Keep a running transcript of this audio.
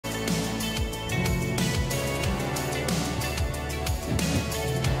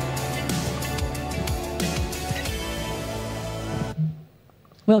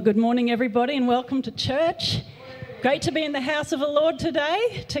Well, good morning, everybody, and welcome to church. Great to be in the house of the Lord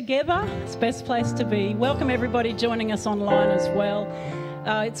today, together. It's the best place to be. Welcome, everybody joining us online as well.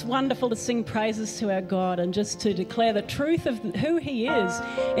 It's wonderful to sing praises to our God and just to declare the truth of who He is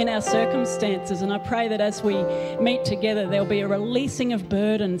in our circumstances. And I pray that as we meet together, there'll be a releasing of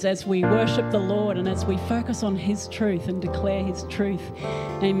burdens as we worship the Lord and as we focus on His truth and declare His truth.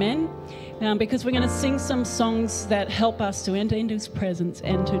 Amen. Because we're going to sing some songs that help us to enter into His presence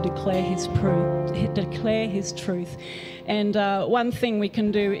and to declare His truth. And one thing we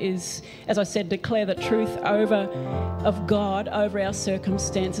can do is, as I said, declare the truth of God over our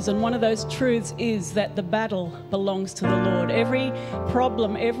circumstances. And one of those truths is that the battle belongs to the Lord. Every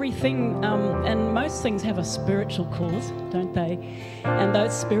problem, everything, and most things have a spiritual cause, don't they? And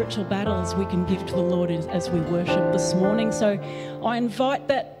those spiritual battles we can give to the Lord as we worship this morning. So I invite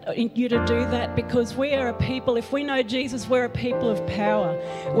you to do that, because we are a people, if we know Jesus, we're a people of power.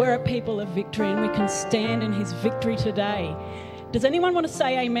 We're a people of victory, and we can stand in His victory today. Does anyone want to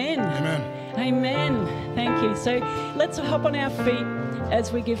say amen? Amen. Amen. Thank you. So let's hop on our feet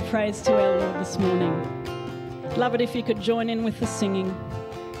as we give praise to our Lord this morning. Love it if you could join in with the singing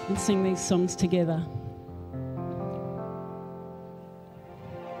and sing these songs together.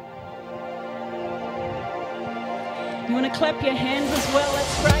 You want to clap your hands as well?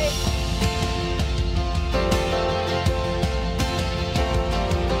 That's great.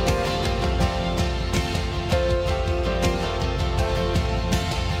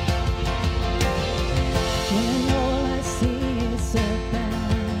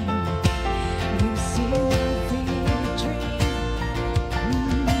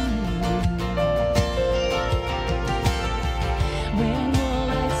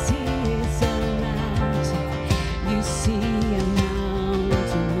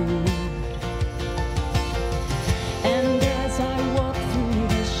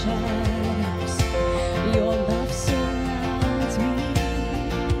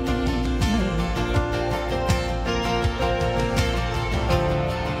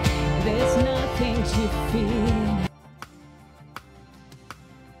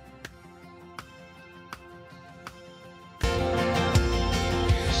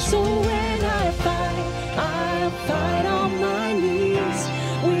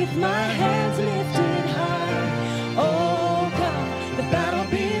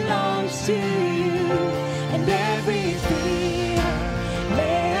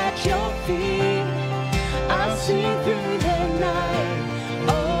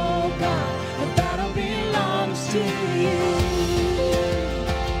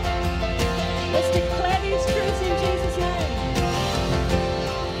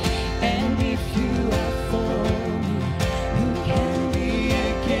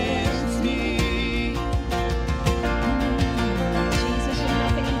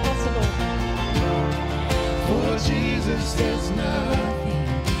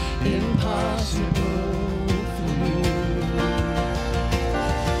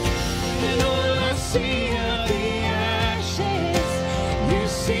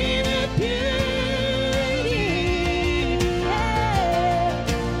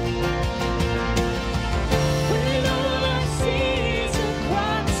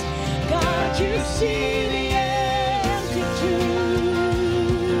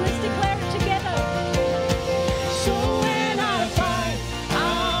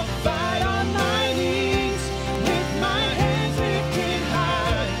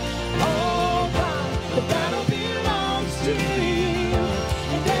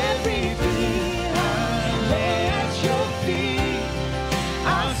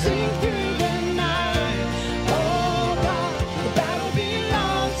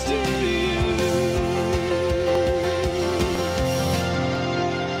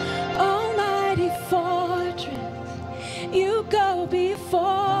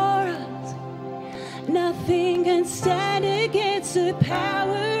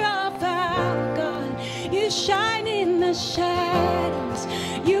 Power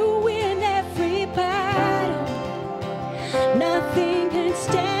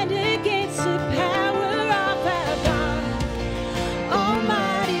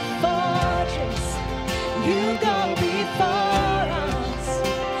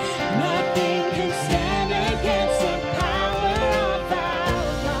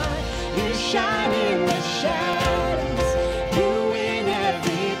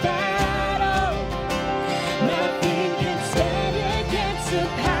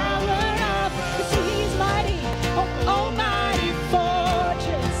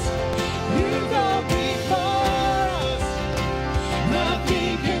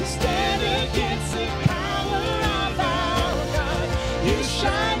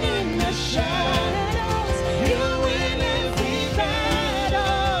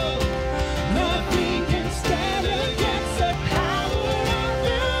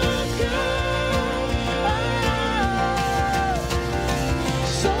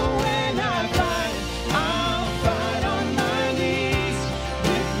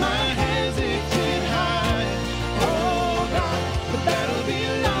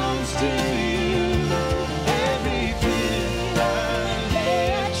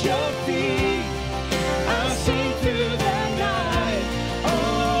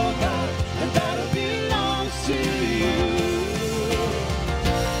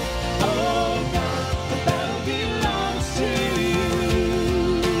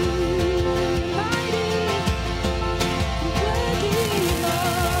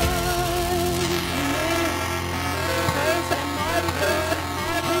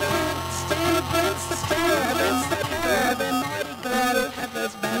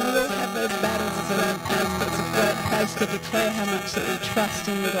trust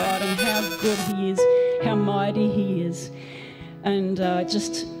in God and how good He is, how mighty He is. And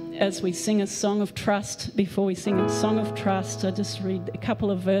just as we sing a song of trust, before we sing a song of trust, I just read a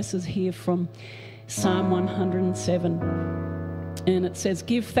couple of verses here from Psalm 107. And it says,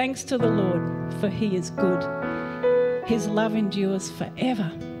 "Give thanks to the Lord, for He is good. His love endures forever."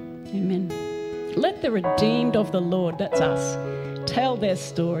 Amen. "Let the redeemed of the Lord," that's us, "tell their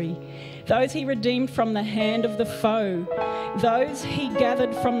story. Those He redeemed from the hand of the foe, those He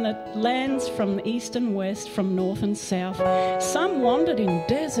gathered from the lands from the east and west, from north and south. Some wandered in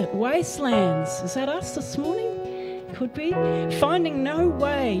desert wastelands." Is that us this morning? Could be. "Finding no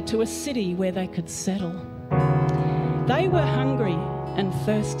way to a city where they could settle. They were hungry and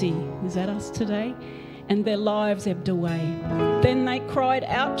thirsty." Is that us today? "And their lives ebbed away. Then they cried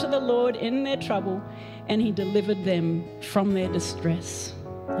out to the Lord in their trouble, and He delivered them from their distress."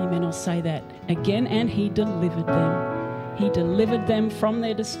 Amen. I'll say that again. "And He delivered them. He delivered them from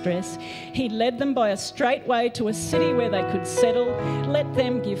their distress. He led them by a straight way to a city where they could settle. Let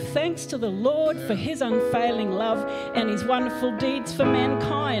them give thanks to the Lord for His unfailing love and His wonderful deeds for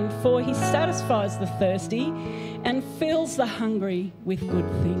mankind. For He satisfies the thirsty and fills the hungry with good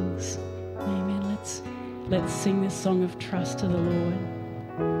things." Amen. Let's sing this song of trust to the Lord.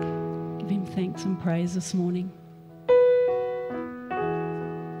 Give Him thanks and praise this morning.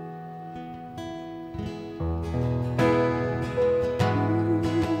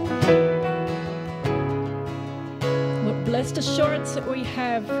 Blessed assurance that we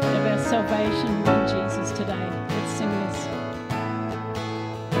have of our salvation in Jesus today. Let's sing this.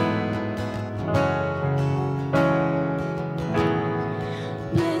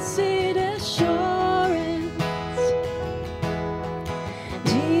 Blessed assurance,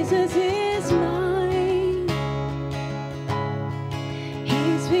 Jesus is mine.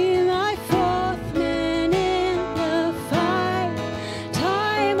 He's been my fourth man in the fight,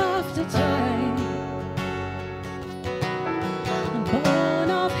 time after time.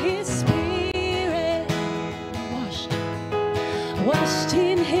 Washed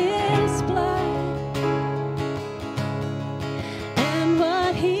in His blood, and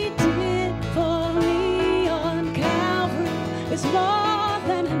what He did for me on Calvary is more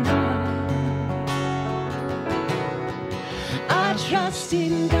than enough. I trust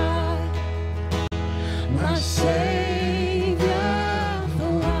in God, my Savior, the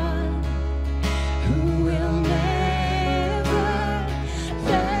one who will never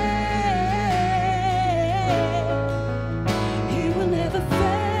fail.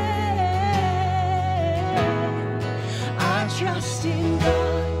 Trust in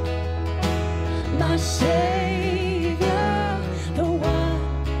God, my Savior, the one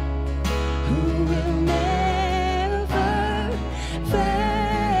who will never fail.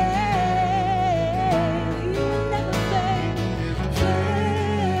 He will never fail.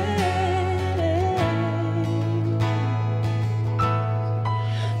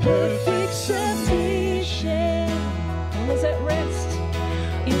 Perfect submission, all is at rest.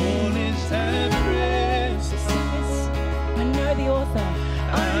 All is at rest. The author.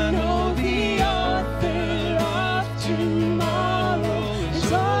 I know the author of tomorrow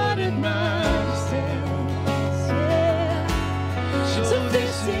has ordered my steps. Yeah. So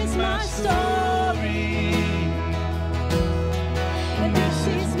this is my story, and this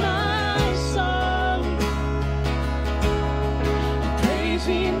is my song,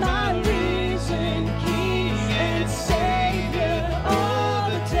 praising my risen King and Savior all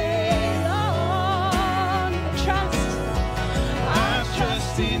the day long.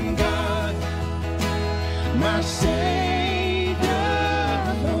 Trust in God, my Savior,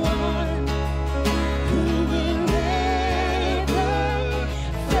 the one who will never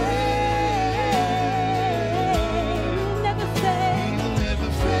fail. He'll never fail. He'll never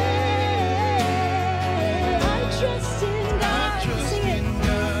fail. I trust in God. I trust in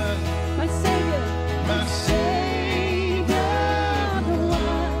God, my Savior, my Savior, the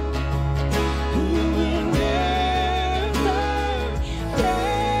one who will never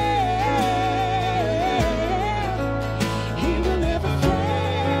fail. He will never fail.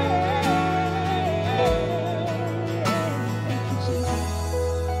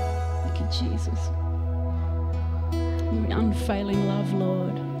 Thank you, Jesus. Your unfailing love,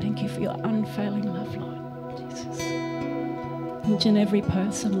 Lord. Thank you for your unfailing love, Lord. Jesus. Each and every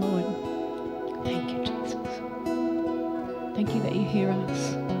person, Lord. Thank you, Jesus. Thank you that you hear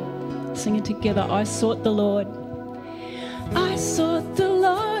us. Sing it together. I sought the Lord. I sought the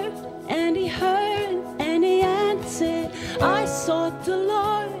Lord, and He heard, and He answered. I sought the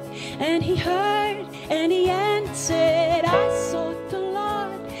Lord, and He heard, and He answered. I sought the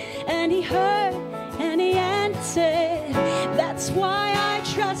Lord, and He heard, and He answered. That's why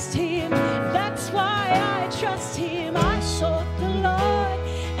trust him. That's why I trust him. I sought the Lord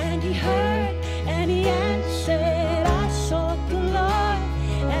and he heard and he answered. I sought the Lord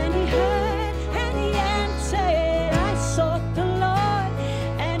and he heard and he answered. I sought the Lord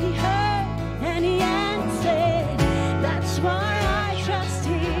and he heard and he answered. That's why I trust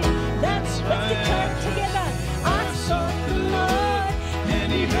him. Let's declare it together. I sought the Lord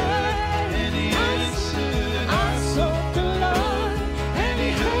and he heard and he answered. I sought the Lord and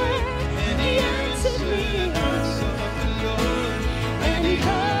he heard and he answered me. And he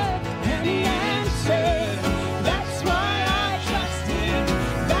heard and he answered. That's why I trust him.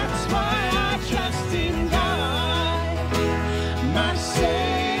 That's why I trust in God, my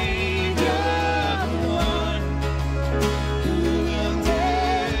Savior, the one who will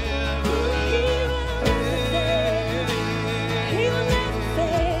never, he will never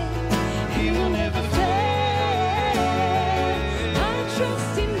fail. He will never fail. I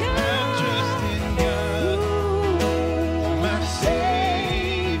trust in God. Ooh, my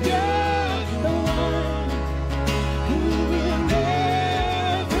Savior, the one who will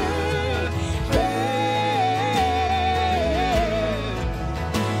never fail.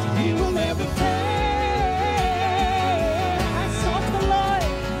 He will never fail. I sought the Lord.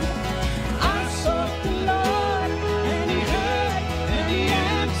 I sought the Lord and he heard and he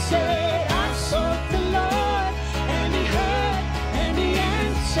answered. I sought the Lord and he heard and he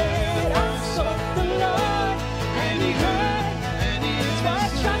answered. I sought the Lord and he heard and he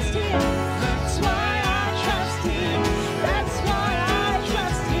answered. That's why I trust him. That's why I trust him. That's why I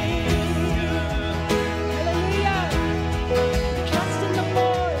trust him. Hallelujah. Trust in the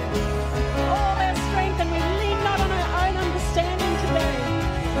Lord, all our strength, and we lean not on our own understanding today.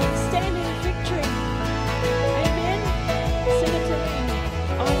 Stand in victory. Amen. Sing it to him.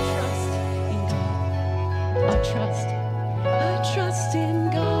 I trust in God. I trust in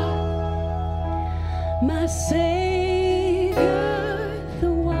God, my Savior,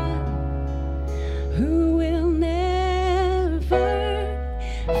 the one who will never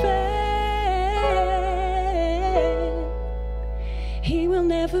fail. He will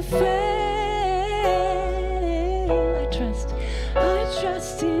never fail. I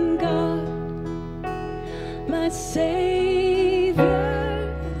trust in God, my Savior,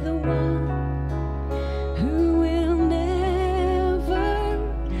 the one who will never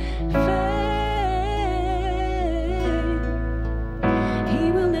fail.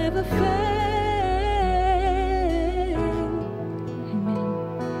 He will never fail. Amen.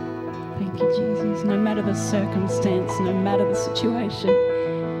 Thank you, Jesus. No matter the circumstance, no matter the situation,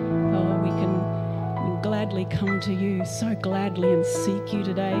 we can gladly come to you, so gladly, and seek you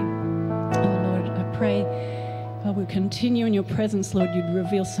today. Oh Lord, I pray we'll continue in your presence, Lord. You'd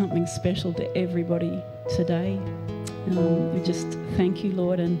reveal something special to everybody today. We just thank you,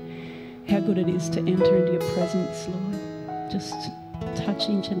 Lord, and how good it is to enter into your presence, Lord. Just touch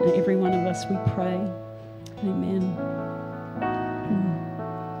each and every one of us, we pray. Amen.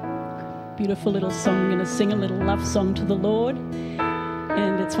 Beautiful little song. I'm going to sing a little love song to the Lord.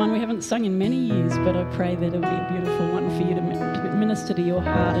 And it's one we haven't sung in many years, but I pray that it'll be a beautiful one for you to minister to your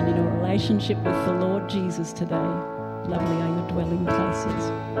heart and in a relationship with the Lord Jesus today. Lovely are your dwelling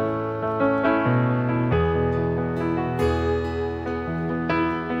places.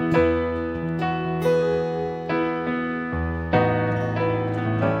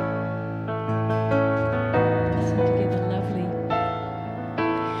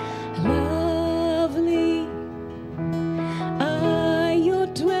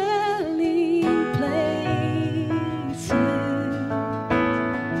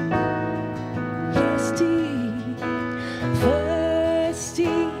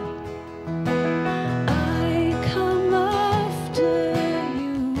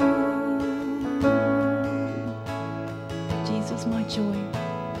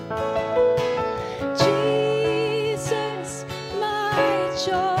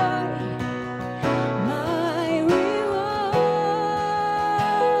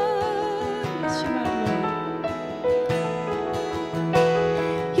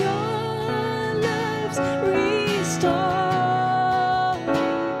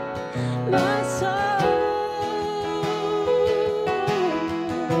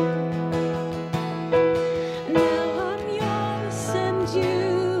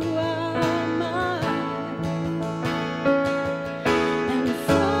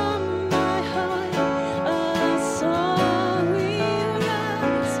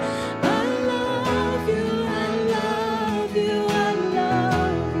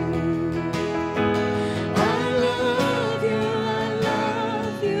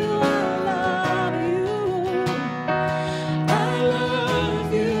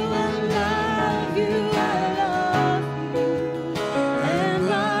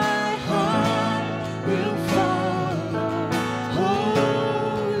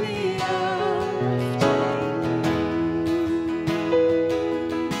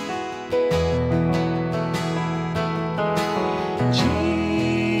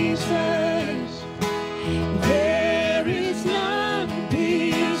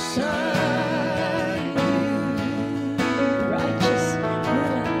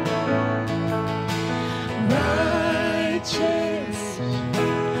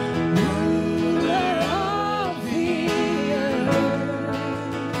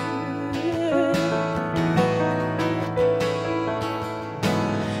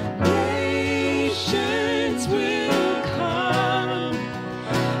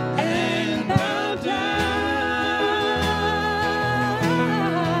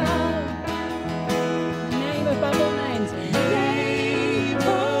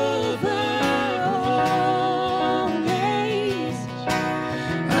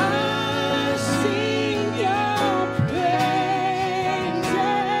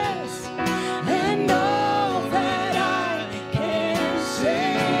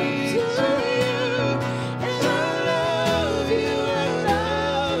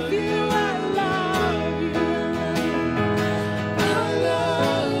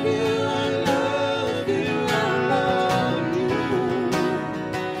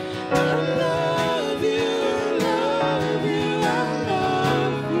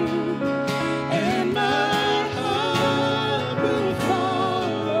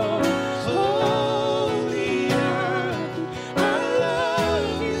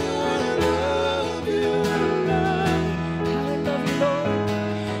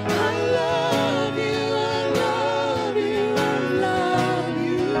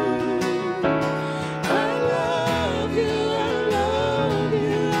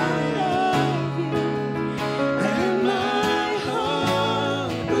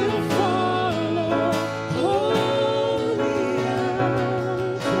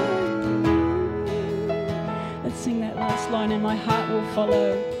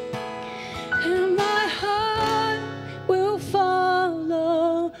 follow. And my heart will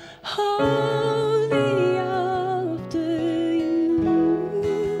follow wholly after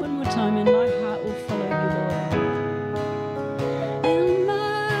you. One more time, and my heart will follow you, Lord. And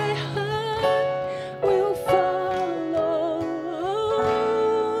my heart will follow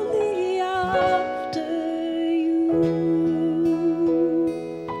wholly after you.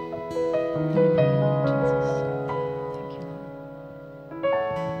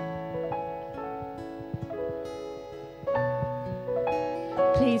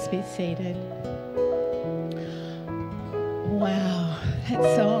 Please be seated. Wow, that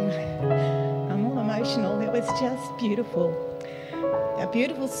song, I'm all emotional. It was just beautiful. A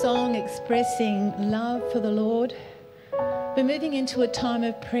beautiful song expressing love for the Lord. We're moving into a time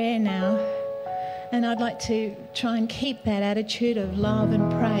of prayer now, and I'd like to try and keep that attitude of love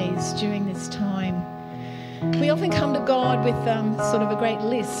and praise during this time. We often come to God with sort of a great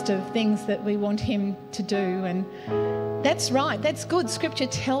list of things that we want Him to do, and that's right, that's good. Scripture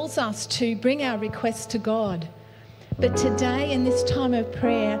tells us to bring our requests to God. But today, in this time of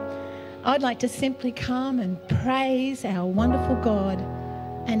prayer, I'd like to simply come and praise our wonderful God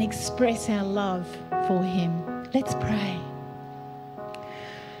and express our love for Him. Let's pray.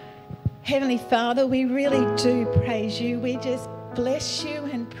 Heavenly Father, we really do praise you. We just bless you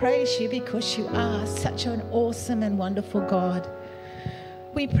and praise you because you are such an awesome and wonderful God.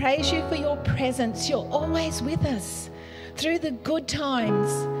 We praise you for your presence. You're always with us through the good times,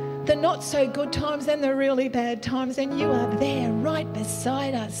 the not so good times and the really bad times, and you are there right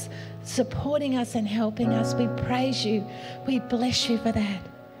beside us, supporting us and helping us. We praise you. We bless you for that.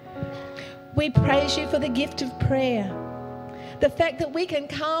 We praise you for the gift of prayer. The fact that we can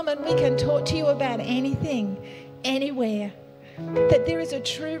come and we can talk to you about anything, anywhere. That there is a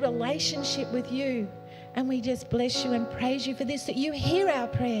true relationship with you. And we just bless you and praise you for this, that you hear our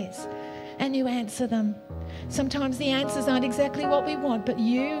prayers and you answer them. Sometimes the answers aren't exactly what we want, but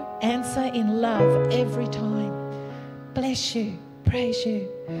you answer in love every time. Bless you. Praise you.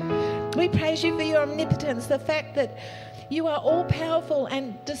 We praise you for your omnipotence, the fact that you are all powerful,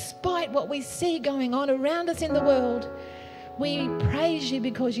 and despite what we see going on around us in the world, we praise you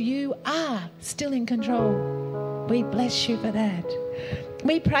because you are still in control. We bless you for that.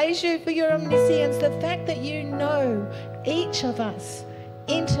 We praise you for your omniscience, the fact that you know each of us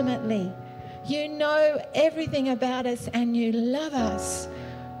intimately. You know everything about us and you love us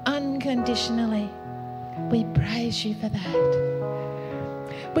unconditionally. We praise you for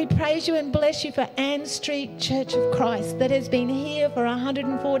that. We praise you and bless you for Ann Street Church of Christ that has been here for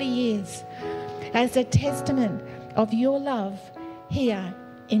 140 years as a testament of your love here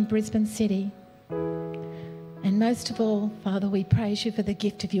in Brisbane City. And most of all, Father, we praise you for the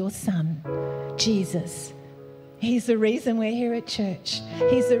gift of your Son, Jesus. He's the reason we're here at church.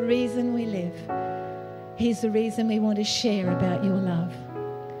 He's the reason we live. He's the reason we want to share about your love.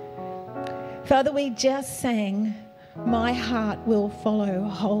 Father, we just sang, "My heart will follow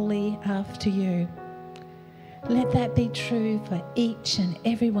wholly after you." Let that be true for each and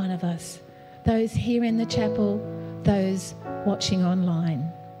every one of us, those here in the chapel, those watching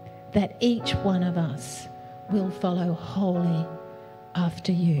online, that each one of us will follow wholly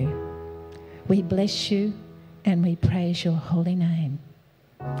after you. We bless you and we praise your holy name.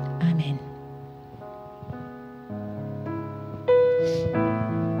 Amen.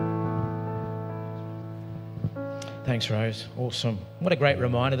 Thanks, Rose. Awesome. What a great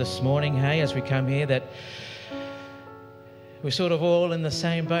reminder this morning, hey, as we come here, that we're sort of all in the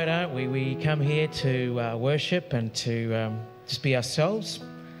same boat, aren't we? We come here to worship and to just be ourselves.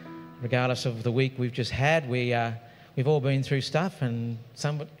 Regardless of the week we've just had, we've all been through stuff, and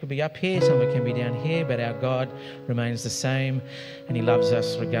some of it could be up here, some of it can be down here, but our God remains the same, and He loves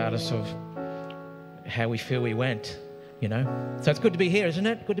us regardless of how we feel we went, you know. So it's good to be here, isn't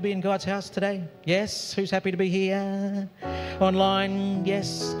it? Good to be in God's house today. Yes? Who's happy to be here? Online?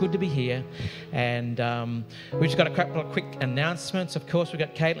 Yes, good to be here. And we've just got a couple of quick announcements. Of course, we've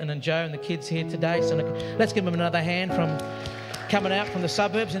got Caitlin and Joe and the kids here today, so let's give them another hand from coming out from the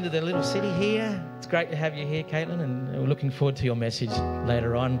suburbs into the little city here. It's great to have you here, Caitlin, and we're looking forward to your message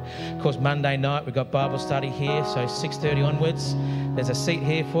later on. Of course, Monday night we've got Bible study here, so 6:30 onwards. There's a seat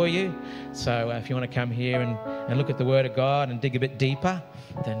here for you. So if you want to come here and look at the Word of God and dig a bit deeper,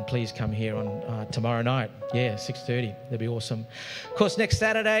 then please come here on tomorrow night. Yeah, 6:30. That'd be awesome. Of course, next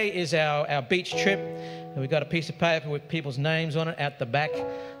Saturday is our beach trip. And we've got a piece of paper with people's names on it at the back.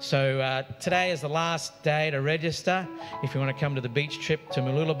 So today is the last day to register if you want to come to the beach trip to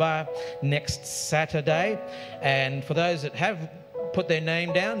Mooloolaba next Saturday. And for those that have put their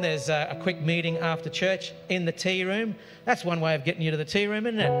name down. There's a quick meeting after church in the tea room. That's one way of getting you to the tea room,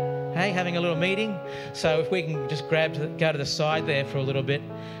 isn't it? Hey, having a little meeting. So if we can just go to the side there for a little bit,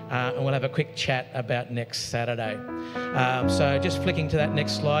 and we'll have a quick chat about next Saturday. So just flicking to that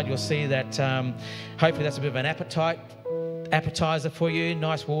next slide, you'll see that hopefully that's a bit of an appetizer for you.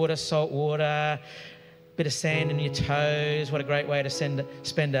 Nice water, salt water, bit of sand in your toes. What a great way to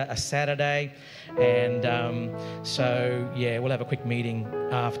spend a Saturday. And so, yeah, we'll have a quick meeting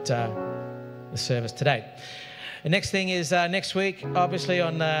after the service today. The next thing is next week, obviously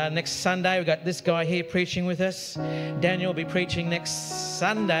on next Sunday, we've got this guy here preaching with us. Daniel will be preaching next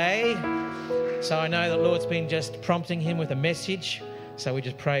Sunday. So I know the Lord's been just prompting him with a message. So we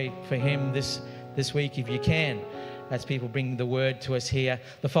just pray for him this week if you can, as people bring the word to us here.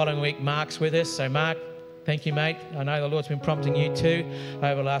 The following week, Mark's with us. So Mark, thank you, mate. I know the Lord's been prompting you too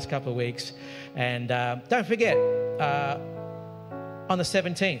over the last couple of weeks. And don't forget, on the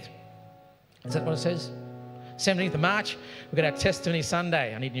 17th, is that what it says? 17th of March, we've got our Testimony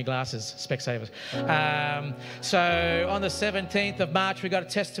Sunday. I need new glasses, Specsavers. So on the 17th of March, we've got a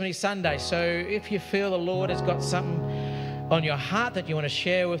Testimony Sunday. So if you feel the Lord has got something on your heart that you want to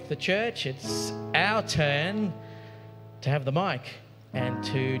share with the church, it's our turn to have the mic and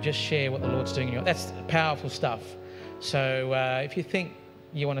to just share what the Lord's doing in your life. That's powerful stuff. So if you think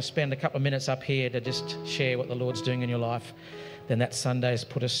you want to spend a couple of minutes up here to just share what the Lord's doing in your life, then that Sunday's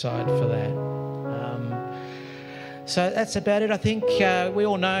put aside for that. So that's about it. I think we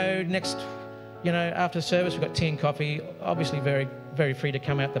all know next, after the service, we've got tea and coffee. Obviously very, very free to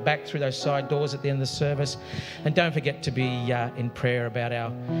come out the back through those side doors at the end of the service. And don't forget to be in prayer about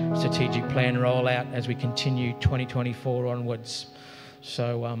our strategic plan rollout as we continue 2024 onwards.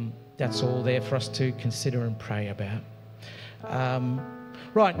 So that's all there for us to consider and pray about.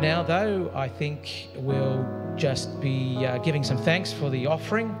 Right now, though, I think we'll just be giving some thanks for the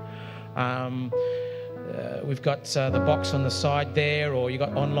offering. We've got the box on the side there, or you've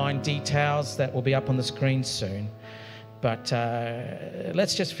got online details that will be up on the screen soon. But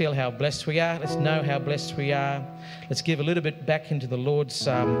let's just feel how blessed we are. Let's know how blessed we are. Let's give a little bit back into the Lord's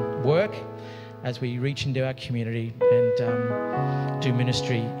work as we reach into our community and do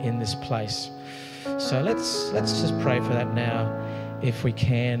ministry in this place. So let's just pray for that now, if we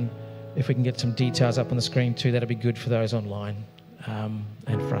can. If we can get some details up on the screen too, that'll be good for those online and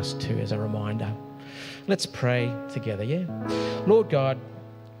for us too as a reminder. Let's pray together, yeah? Lord God,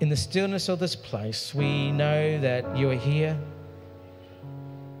 in the stillness of this place, we know that you are here.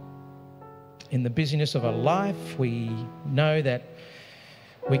 In the busyness of our life, we know that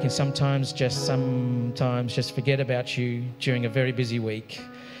we can sometimes just forget about you during a very busy week.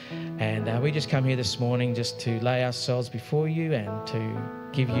 And we just come here this morning just to lay ourselves before you and to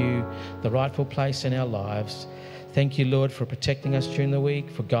give you the rightful place in our lives. Thank you, Lord, for protecting us during the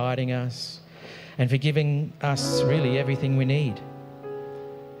week, for guiding us, and for giving us really everything we need.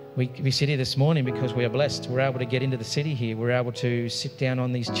 We sit here this morning because we are blessed. We're able to get into the city here. We're able to sit down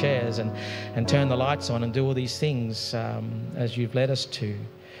on these chairs and turn the lights on and do all these things as you've led us to.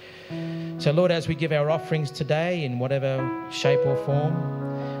 So, Lord, as we give our offerings today in whatever shape or form,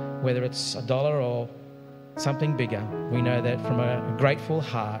 whether it's $1 or something bigger, we know that from a grateful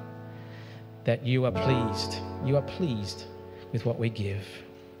heart that you are pleased. You are pleased with what we give.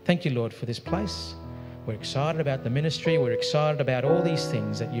 Thank you, Lord, for this place. We're excited about the ministry. We're excited about all these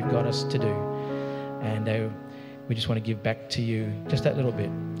things that you've got us to do. And we just want to give back to you just that little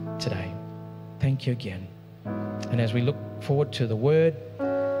bit today. Thank you again. And as we look forward to the word,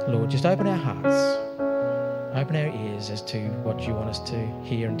 Lord, just open our hearts, open our ears as to what you want us to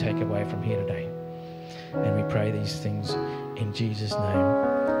hear and take away from here today. And we pray these things in Jesus' name.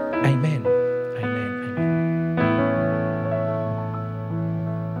 Amen. Amen. Amen.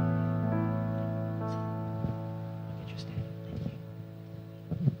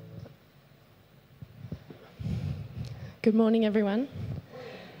 Good morning, everyone.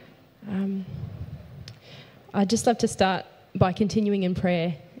 I'd just love to start by continuing in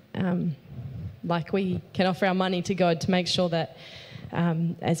prayer, like we can offer our money to God, to make sure that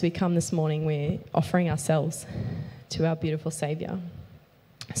as we come this morning, we're offering ourselves to our beautiful Saviour.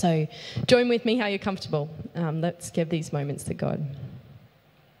 So join with me how you're comfortable. Let's give these moments to God.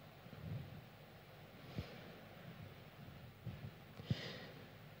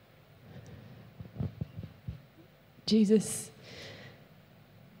 Jesus,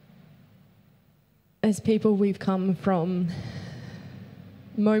 as people, we've come from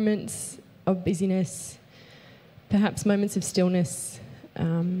moments of busyness, perhaps moments of stillness,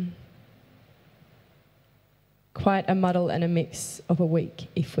 quite a muddle and a mix of a week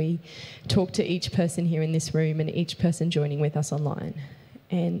if we talk to each person here in this room and each person joining with us online.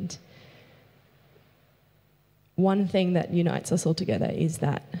 And one thing that unites us all together is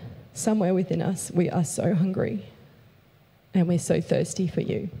that somewhere within us we are so hungry and we're so thirsty for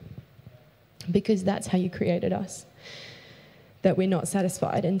you, because that's how you created us, that we're not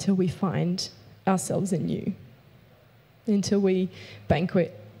satisfied until we find ourselves in you, until we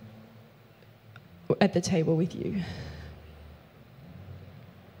banquet at the table with you.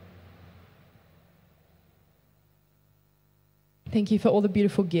 Thank you for all the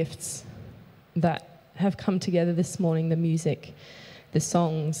beautiful gifts that have come together this morning, the music, the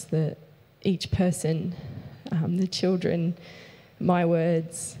songs, each person, the children, my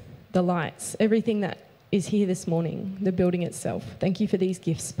words, the lights, everything that is here this morning, the building itself. Thank you for these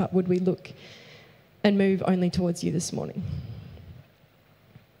gifts, but would we look and move only towards you this morning?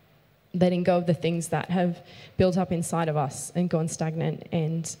 Letting go of the things that have built up inside of us and gone stagnant,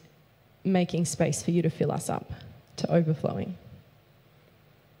 and making space for you to fill us up to overflowing.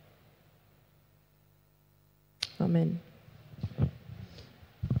 Amen.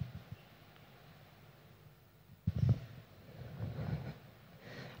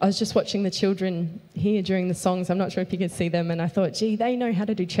 I was just watching the children here during the songs. I'm not sure if you could see them, and I thought, gee, they know how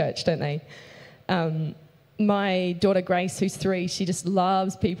to do church, don't they? My daughter Grace, who's 3, she just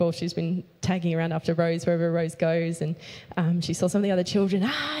loves people. She's been tagging around after Rose wherever Rose goes, and she saw some of the other children,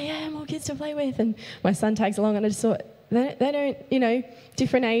 more kids to play with, and my son tags along, and I just thought, they don't,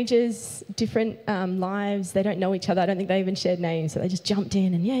 different ages, different lives, they don't know each other. I don't think they even shared names, so they just jumped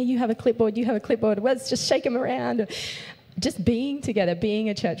in and, you have a clipboard, let's just shake them around. Just being together, being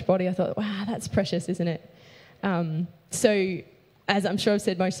a church body, I thought, wow, that's precious, isn't it? So as I'm sure I've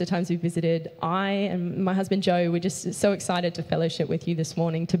said most of the times we've visited, I and my husband Joe, we're just so excited to fellowship with you this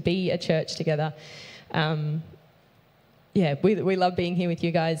morning, to be a church together. We love being here with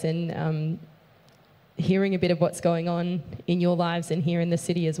you guys, and hearing a bit of what's going on in your lives and here in the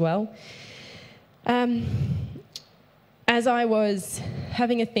city as well. As I was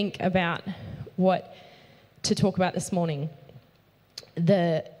having a think about what to talk about this morning,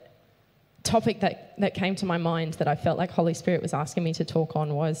 the topic that came to my mind that I felt like Holy Spirit was asking me to talk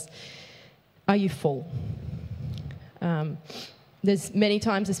on was, are you full? There's many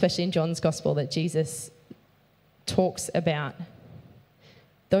times, especially in John's Gospel, that Jesus talks about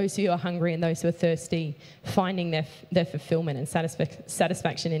those who are hungry and those who are thirsty finding their fulfillment and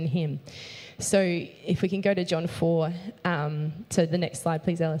satisfaction in him. So if we can go to John 4, so the next slide,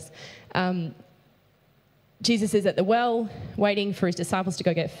 please, Alice. Jesus is at the well, waiting for his disciples to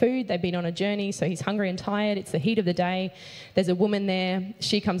go get food. They've been on a journey, so he's hungry and tired. It's the heat of the day. There's a woman there.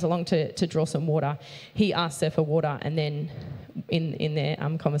 She comes along to draw some water. He asks her for water, and then in their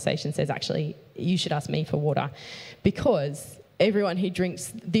conversation says, actually, you should ask me for water, because everyone who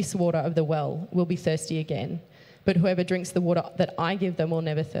drinks this water of the well will be thirsty again. But whoever drinks the water that I give them will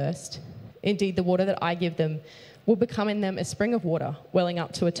never thirst. Indeed, the water that I give them will become in them a spring of water, welling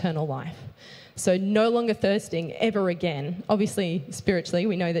up to eternal life. So no longer thirsting ever again. Obviously, spiritually,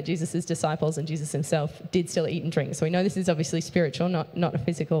 we know that Jesus' disciples and Jesus himself did still eat and drink. So we know this is obviously spiritual, not a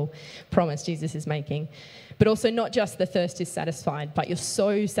physical promise Jesus is making. But also not just the thirst is satisfied, but you're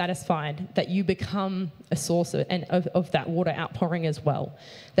so satisfied that you become a source of that water outpouring as well,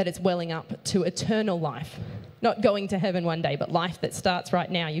 that it's welling up to eternal life. Not going to heaven one day, but life that starts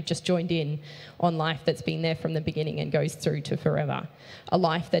right now. You've just joined in on life that's been there from the beginning and goes through to forever. A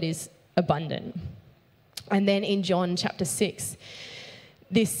life that is abundant. And then in John chapter 6,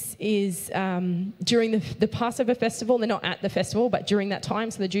 this is during the Passover festival. They're not at the festival, but during that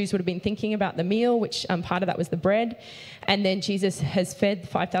time. So the Jews would have been thinking about the meal, which part of that was the bread. And then Jesus has fed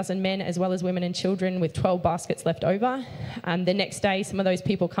 5,000 men as well as women and children with 12 baskets left over. The next day, some of those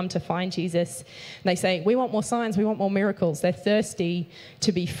people come to find Jesus. And they say, we want more signs, we want more miracles. They're thirsty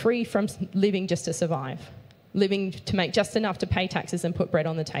to be free from living just to survive, living to make just enough to pay taxes and put bread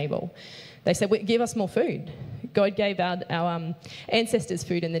on the table. They said, give us more food. God gave our ancestors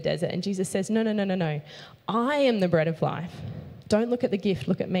food in the desert. And Jesus says, no. I am the bread of life. Don't look at the gift,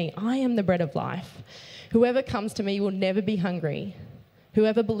 look at me. I am the bread of life. Whoever comes to me will never be hungry.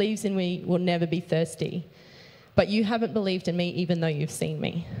 Whoever believes in me will never be thirsty. But you haven't believed in me even though you've seen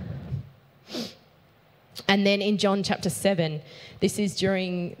me. And then in John chapter 7, this is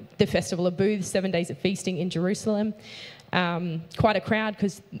during the Festival of Booths, 7 days of feasting in Jerusalem. Quite a crowd,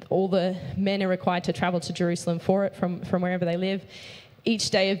 because all the men are required to travel to Jerusalem for it from wherever they live. Each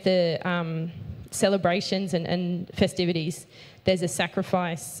day of the celebrations and festivities, there's a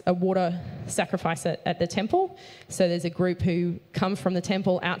sacrifice, a water sacrifice at the temple. So there's a group who come from the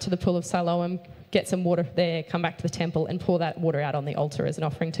temple out to the pool of Siloam, get some water there, come back to the temple and pour that water out on the altar as an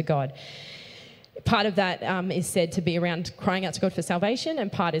offering to God. Part of that is said to be around crying out to God for salvation,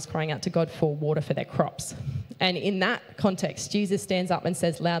 and part is crying out to God for water for their crops. And in that context, Jesus stands up and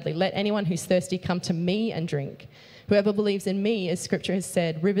says loudly, "Let anyone who's thirsty come to me and drink. Whoever believes in me, as Scripture has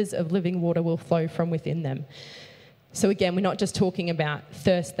said, rivers of living water will flow from within them." So again, we're not just talking about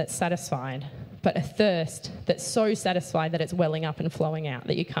thirst that's satisfied, but a thirst that's so satisfied that it's welling up and flowing out,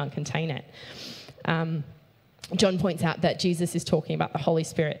 that you can't contain it. John points out that Jesus is talking about the Holy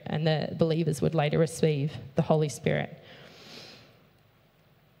Spirit, and the believers would later receive the Holy Spirit.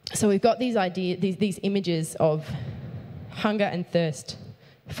 So we've got these images of hunger and thirst,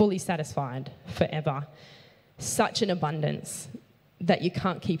 fully satisfied forever. Such an abundance that you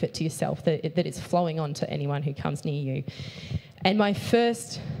can't keep it to yourself, that it's flowing on to anyone who comes near you. And my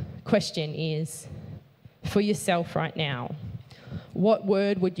first question is, for yourself right now, what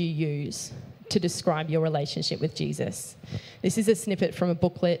word would you use to describe your relationship with Jesus? This is a snippet from a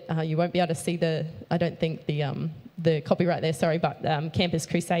booklet. You won't be able to see the copyright there, sorry, but Campus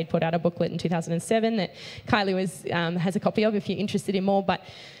Crusade put out a booklet in 2007 that Kylie has a copy of if you're interested in more. But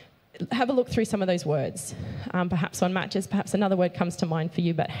have a look through some of those words. Perhaps one matches, perhaps another word comes to mind for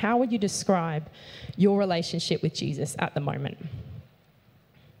you, but how would you describe your relationship with Jesus at the moment?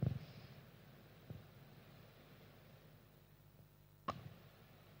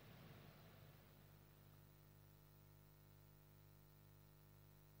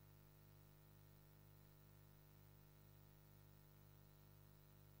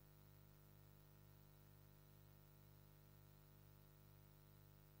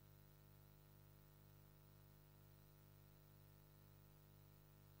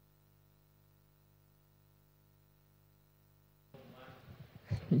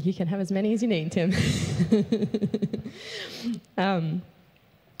 You can have as many as you need, Tim.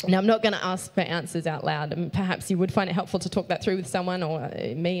 Now, I'm not going to ask for answers out loud, and perhaps you would find it helpful to talk that through with someone, or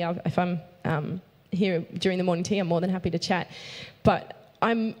me. If I'm here during the morning tea, I'm more than happy to chat. But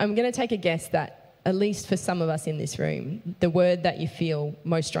I'm going to take a guess that, at least for some of us in this room, the word that you feel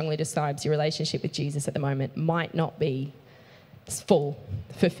most strongly describes your relationship with Jesus at the moment might not be full,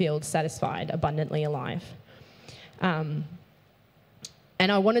 fulfilled, satisfied, abundantly alive.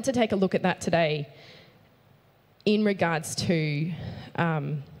 And I wanted to take a look at that today in regards to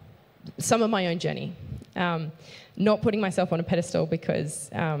some of my own journey. Not putting myself on a pedestal, because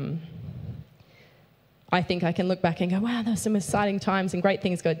I think I can look back and go, wow, there were some exciting times and great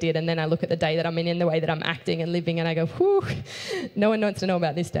things God did. And then I look at the day that I'm in the way that I'm acting and living, and I go, whew, no one wants to know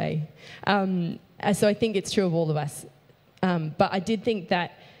about this day. So I think it's true of all of us. But I did think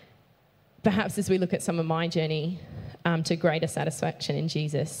that perhaps as we look at some of my journey, to greater satisfaction in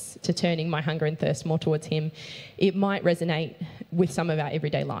Jesus, to turning my hunger and thirst more towards him, it might resonate with some of our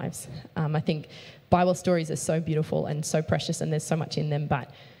everyday lives. I think Bible stories are so beautiful and so precious, and there's so much in them, but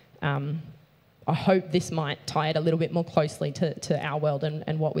I hope this might tie it a little bit more closely to our world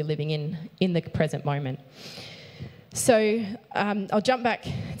and what we're living in the present moment. So I'll jump back.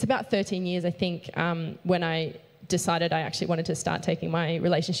 It's about 13 years, I think, when I decided I actually wanted to start taking my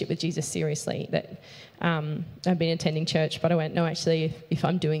relationship with Jesus seriously. That I've been attending church, but I went, no, actually, if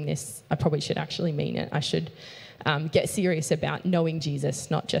I'm doing this, I probably should actually mean it. I should get serious about knowing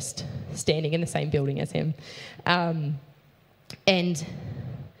Jesus, not just standing in the same building as him. And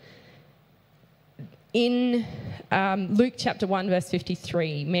in Luke chapter 1, verse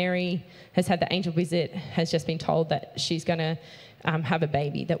 53, Mary has had the angel visit, has just been told that she's going to have a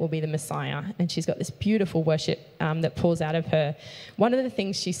baby that will be the Messiah. And she's got this beautiful worship that pours out of her. One of the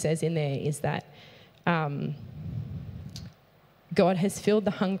things she says in there is that God has filled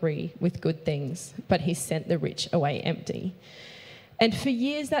the hungry with good things, but he's sent the rich away empty. And for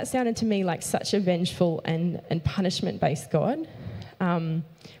years that sounded to me like such a vengeful and punishment-based God.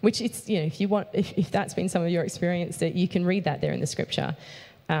 Which it's, if that's been some of your experience, that you can read that there in the scripture.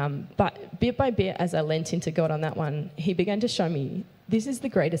 But bit by bit, as I lent into God on that one, he began to show me this is the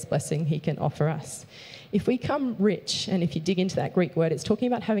greatest blessing he can offer us. If we come rich, and if you dig into that Greek word, it's talking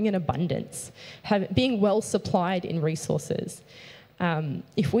about having an abundance, being well supplied in resources.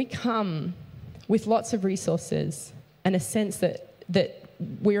 If we come with lots of resources and a sense that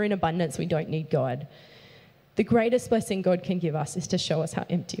we're in abundance, we don't need God, the greatest blessing God can give us is to show us how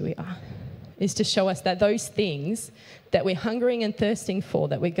empty we are, is to show us that those things that we're hungering and thirsting for,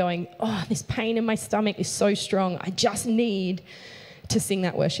 that we're going, oh, this pain in my stomach is so strong, I just need to sing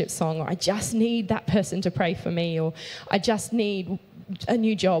that worship song, or I just need that person to pray for me, or I just need a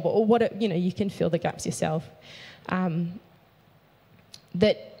new job, or what, you can fill the gaps yourself.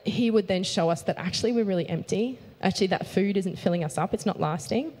 That he would then show us that actually we're really empty. Actually, that food isn't filling us up. It's not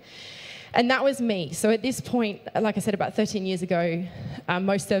lasting. And that was me. So at this point, like I said, about 13 years ago,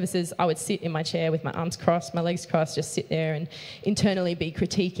 most services, I would sit in my chair with my arms crossed, my legs crossed, just sit there and internally be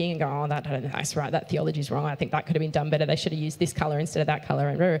critiquing and go, oh, that's right, that theology's wrong. I think that could have been done better. They should have used this colour instead of that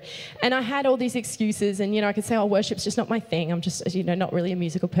colour. And I had all these excuses, and, I could say, oh, worship's just not my thing. I'm just, not really a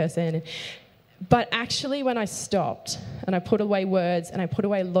musical person. But actually, when I stopped and I put away words and I put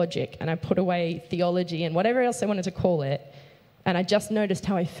away logic and I put away theology and whatever else I wanted to call it, and I just noticed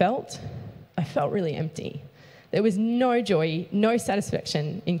how I felt really empty. There was no joy, no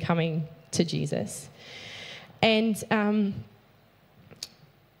satisfaction in coming to Jesus. And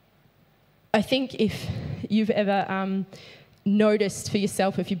I think if you've ever noticed for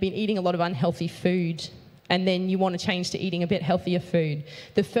yourself, if you've been eating a lot of unhealthy food and then you want to change to eating a bit healthier food,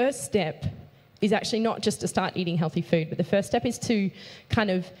 the first step is actually not just to start eating healthy food, but the first step is to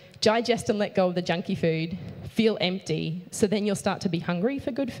kind of digest and let go of the junky food, feel empty, so then you'll start to be hungry for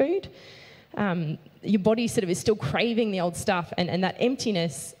good food. Your body sort of is still craving the old stuff, and that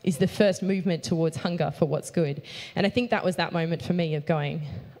emptiness is the first movement towards hunger for what's good. And I think that was that moment for me of going,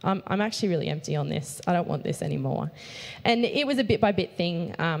 I'm actually really empty on this. I don't want this anymore. And it was a bit by bit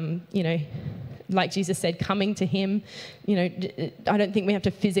thing, like Jesus said, coming to him. I don't think we have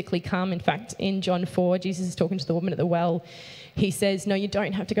to physically come. In fact, in John 4, Jesus is talking to the woman at the well. He says, no, you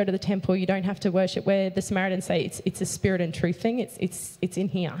don't have to go to the temple. You don't have to worship. Where the Samaritans say it's a spirit and truth thing. It's in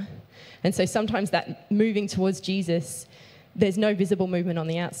here. And so sometimes that moving towards Jesus, there's no visible movement on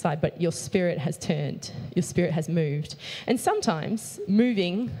the outside, but your spirit has turned. Your spirit has moved. And sometimes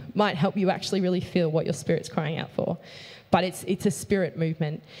moving might help you actually really feel what your spirit's crying out for. But it's a spirit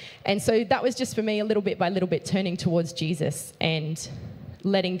movement. And so that was just for me, a little bit by little bit, turning towards Jesus and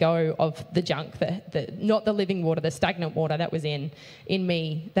letting go of the junk, not the living water, the stagnant water that was in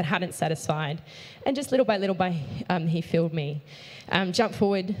me that hadn't satisfied. And just little by little, he filled me. Jump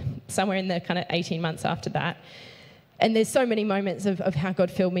forward somewhere in the kind of 18 months after that. And there's so many moments of how God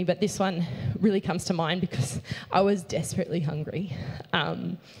filled me, but this one really comes to mind because I was desperately hungry.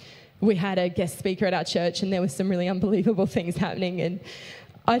 We had a guest speaker at our church, and there was some really unbelievable things happening, and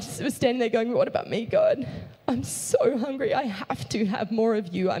I just was standing there going, what about me, God? I'm so hungry. I have to have more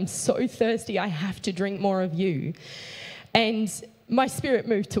of you. I'm so thirsty. I have to drink more of you. And my spirit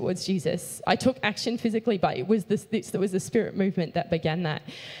moved towards Jesus. I took action physically, but it was the spirit movement that began that.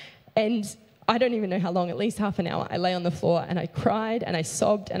 And I don't even know how long, at least half an hour, I lay on the floor and I cried and I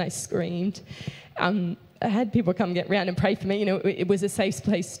sobbed and I screamed. I had people come get round and pray for me. It was a safe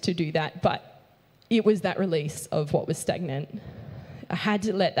place to do that, but it was that release of what was stagnant. I had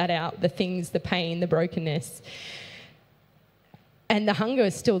to let that out, the things, the pain, the brokenness. And the hunger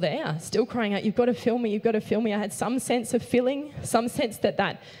is still there, still crying out, you've got to fill me, you've got to fill me. I had some sense of filling, some sense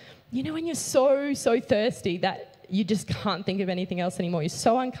that when you're so thirsty that you just can't think of anything else anymore. You're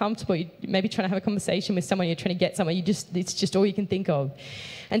so uncomfortable. You're maybe trying to have a conversation with someone, you're trying to get somewhere, it's just all you can think of.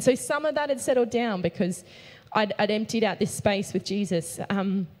 And so some of that had settled down because I'd emptied out this space with Jesus.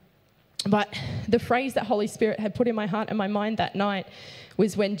 But the phrase that Holy Spirit had put in my heart and my mind that night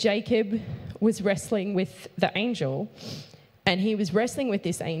was when Jacob was wrestling with the angel, and he was wrestling with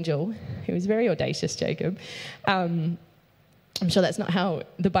this angel. He was very audacious, Jacob. I'm sure that's not how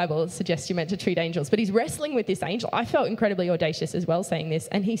the Bible suggests you're meant to treat angels, but he's wrestling with this angel. I felt incredibly audacious as well saying this,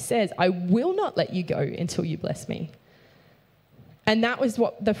 and he says, I will not let you go until you bless me. And that was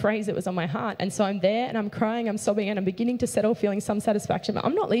what the phrase that was on my heart. And so I'm there and I'm crying, I'm sobbing, and I'm beginning to settle, feeling some satisfaction. But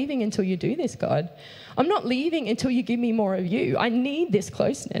I'm not leaving until you do this, God. I'm not leaving until you give me more of you. I need this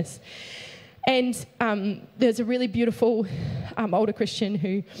closeness. And there's a really beautiful older Christian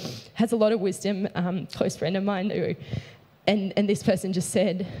who has a lot of wisdom, close friend of mine, and this person just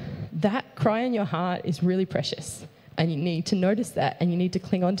said, that cry in your heart is really precious. And you need to notice that, and you need to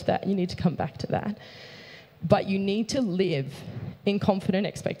cling on to that, and you need to come back to that. But you need to live in confident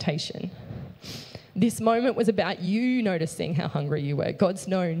expectation. This moment was about you noticing how hungry you were. God's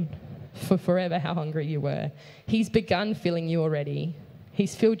known for forever how hungry you were. He's begun filling you already.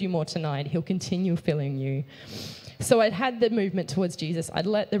 He's filled you more tonight. He'll continue filling you. So I'd had the movement towards Jesus. I'd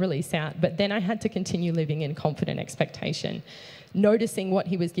let the release out, but then I had to continue living in confident expectation, noticing what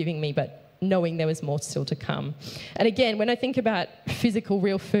he was giving me, but knowing there was more still to come. And again, when I think about physical,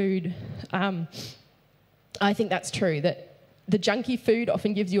 real food, I think that's true, that the junky food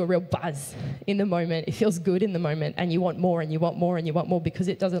often gives you a real buzz in the moment. It feels good in the moment, and you want more and you want more and you want more because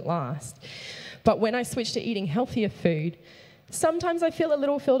it doesn't last. But when I switch to eating healthier food, sometimes I feel a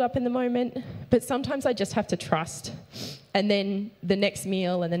little filled up in the moment, but sometimes I just have to trust. And then the next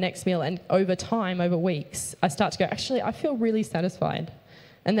meal and the next meal, and over time, over weeks, I start to go, actually, I feel really satisfied.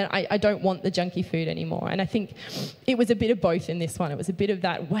 and then I don't want the junky food anymore. And I think it was a bit of both in this one. It was a bit of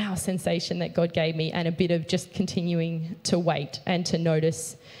that wow sensation that God gave me, and a bit of just continuing to wait and to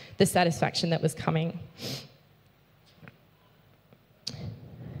notice the satisfaction that was coming.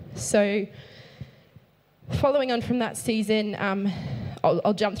 So following on from that season,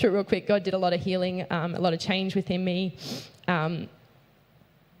 I'll jump through it real quick. God did a lot of healing, a lot of change within me.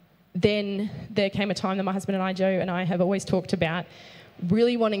 Then there came a time that my husband and I, Joe and I, have always talked about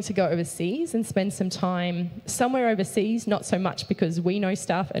really wanting to go overseas and spend some time somewhere overseas, not so much because we know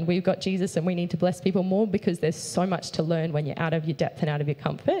stuff and we've got Jesus and we need to bless people more, because there's so much to learn when you're out of your depth and out of your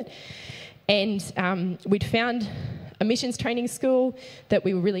comfort. And we'd found a missions training school that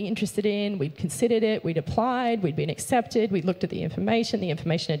we were really interested in. We'd considered it, we'd applied, we'd been accepted, we'd looked at the information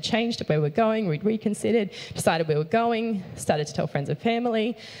had changed to where we're going, we'd reconsidered, decided we were going, started to tell friends and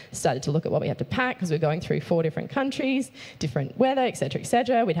family, started to look at what we had to pack because we were going through 4 different countries, different weather, etc.,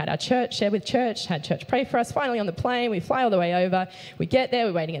 etc. We'd had our church share with church, had church pray for us. Finally on the plane, we fly all the way over, we get there,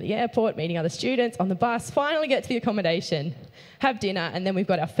 we're waiting at the airport, meeting other students, on the bus, finally get to the accommodation, have dinner, and then we've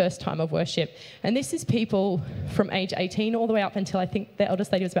got our first time of worship. And this is people from age 18 all the way up until I think the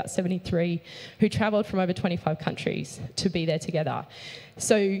eldest lady was about 73, who travelled from over 25 countries to be there together.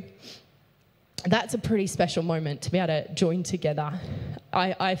 So that's a pretty special moment to be able to join together.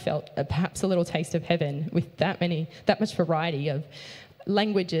 I felt perhaps a little taste of heaven with that much variety of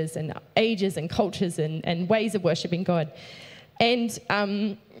languages and ages and cultures and ways of worshipping God. And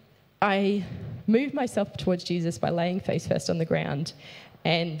I moved myself towards Jesus by laying face first on the ground,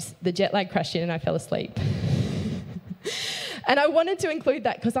 and the jet lag crashed in and I fell asleep. And I wanted to include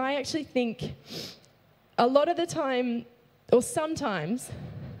that because I actually think a lot of the time, or sometimes,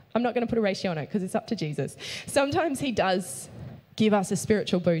 I'm not going to put a ratio on it because it's up to Jesus, sometimes he does give us a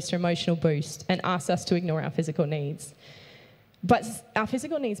spiritual boost or emotional boost and asks us to ignore our physical needs. But our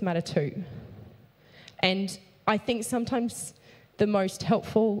physical needs matter too. And I think sometimes the most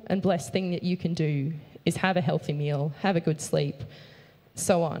helpful and blessed thing that you can do is have a healthy meal, have a good sleep,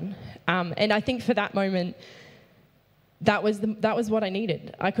 so on. And I think for that moment, that was what I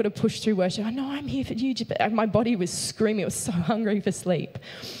needed. I could have pushed through worship. I know I'm here for you, but my body was screaming. It was so hungry for sleep.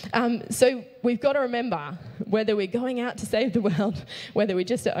 So we've got to remember, whether we're going out to save the world, whether we're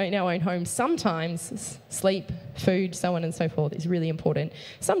just in our own home, sometimes sleep, food, so on and so forth is really important.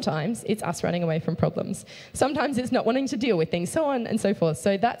 Sometimes it's us running away from problems. Sometimes it's not wanting to deal with things, so on and so forth.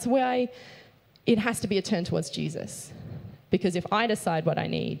 So that's why it has to be a turn towards Jesus. Because if I decide what I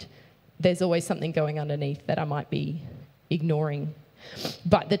need, there's always something going underneath that I might be ignoring.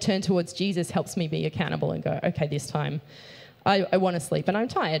 But the turn towards Jesus helps me be accountable and go, okay, this time I want to sleep and I'm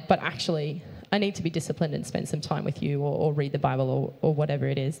tired, but actually I need to be disciplined and spend some time with you or read the Bible or whatever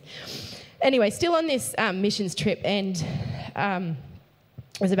it is. Anyway, still on this missions trip, and it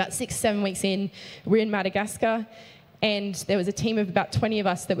was about 6-7 weeks in. We're in Madagascar, and there was a team of about 20 of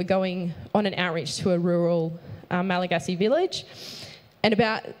us that were going on an outreach to a rural Malagasy village. And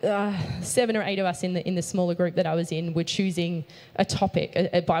about 7 or 8 of us in the smaller group that I was in were choosing a topic,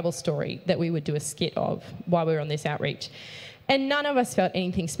 a Bible story that we would do a skit of while we were on this outreach. And none of us felt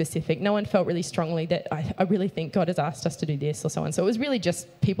anything specific. No one felt really strongly that I really think God has asked us to do this or so on. So it was really just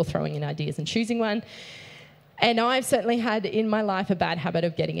people throwing in ideas and choosing one. And I've certainly had in my life a bad habit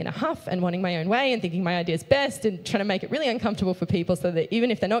of getting in a huff and wanting my own way and thinking my idea's best and trying to make it really uncomfortable for people so that even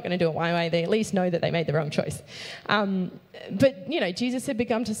if they're not going to do it my way, they at least know that they made the wrong choice. But, you know, Jesus had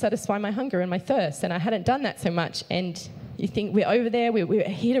begun to satisfy my hunger and my thirst, and I hadn't done that so much. And you think we're over there, we're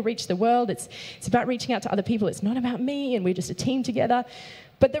here to reach the world. It's about reaching out to other people. It's not about me, and we're just a team together.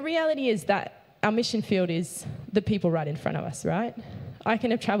 But the reality is that our mission field is the people right in front of us, right? I can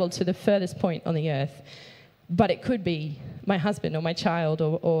have travelled to the furthest point on the earth, but it could be my husband or my child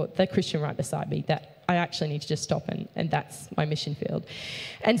or the Christian right beside me that I actually need to just stop, and that's my mission field.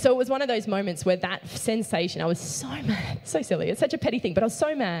 And so it was one of those moments where that sensation, I was so mad, so silly, it's such a petty thing, but I was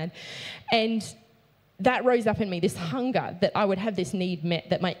so mad. And that rose up in me, this hunger that I would have this need met,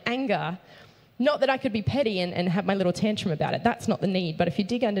 that my anger, not that I could be petty and have my little tantrum about it, that's not the need, but if you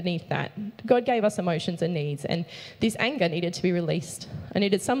dig underneath that, God gave us emotions and needs, and this anger needed to be released. I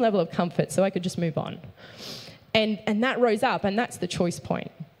needed some level of comfort so I could just move on. And that rose up, and that's the choice point.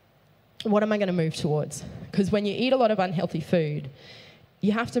 What am I going to move towards? Because when you eat a lot of unhealthy food,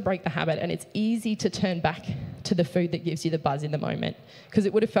 you have to break the habit, and it's easy to turn back to the food that gives you the buzz in the moment, because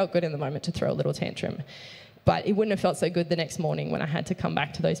it would have felt good in the moment to throw a little tantrum. But it wouldn't have felt so good the next morning when I had to come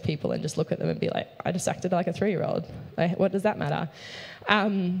back to those people and just look at them and be like, I just acted like a 3-year-old. What does that matter?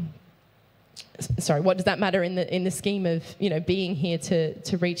 What does that matter in the scheme of, you know, being here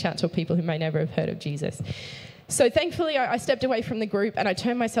to reach out to people who may never have heard of Jesus? So thankfully, I stepped away from the group and I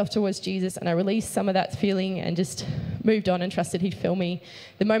turned myself towards Jesus and I released some of that feeling and just moved on and trusted he'd fill me.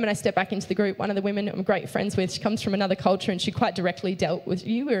 The moment I stepped back into the group, one of the women I'm great friends with, she comes from another culture and she quite directly dealt with,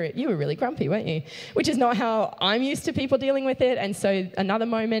 you were really grumpy, weren't you? Which is not how I'm used to people dealing with it. And so another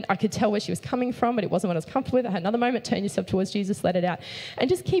moment, I could tell where she was coming from, but it wasn't what I was comfortable with. I had another moment, turn yourself towards Jesus, let it out. And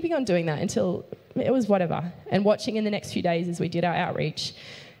just keeping on doing that until it was whatever. And watching in the next few days as we did our outreach,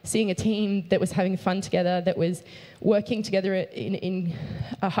 seeing a team that was having fun together, that was working together in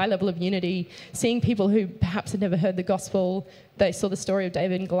a high level of unity, seeing people who perhaps had never heard the gospel, they saw the story of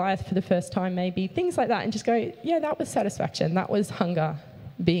David and Goliath for the first time maybe, things like that, and just go, yeah, that was satisfaction, that was hunger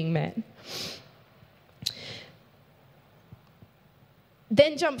being met.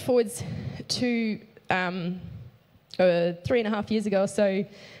 Then jump forwards to 3.5 years ago or so,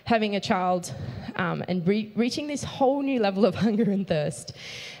 having a child and reaching this whole new level of hunger and thirst.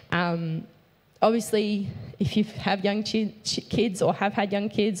 Obviously, if you have young kids or have had young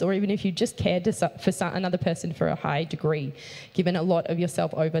kids, or even if you just cared for another person for a high degree, given a lot of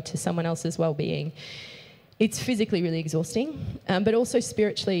yourself over to someone else's well-being, it's physically really exhausting, but also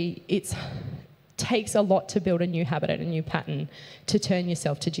spiritually, it takes a lot to build a new habit and a new pattern to turn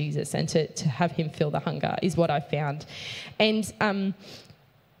yourself to Jesus and to have him fill the hunger is what I've found. And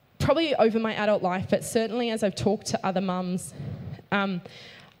probably over my adult life, but certainly as I've talked to other mums,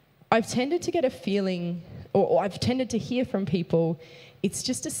 I've tended to get a feeling, or I've tended to hear from people, it's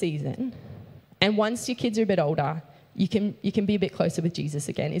just a season. And once your kids are a bit older, you can be a bit closer with Jesus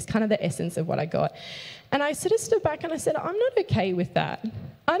again, is kind of the essence of what I got. And I sort of stood back and I said, I'm not okay with that.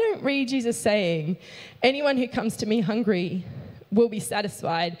 I don't read Jesus saying, anyone who comes to me hungry will be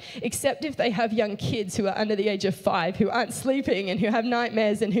satisfied, except if they have young kids who are under the age of 5, who aren't sleeping and who have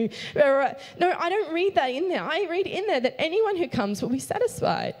nightmares and who... No, I don't read that in there. I read in there that anyone who comes will be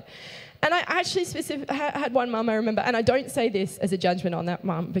satisfied. And I actually had one mum, I remember, and I don't say this as a judgment on that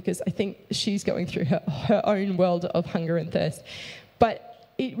mum because I think she's going through her own world of hunger and thirst.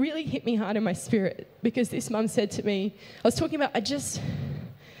 But it really hit me hard in my spirit because this mum said to me, I was talking about,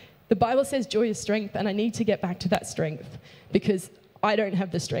 the Bible says joy is strength, and I need to get back to that strength because I don't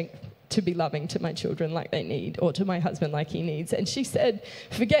have the strength to be loving to my children like they need or to my husband like he needs. And she said,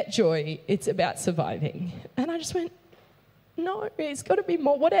 forget joy, it's about surviving. And I just went, no, it's got to be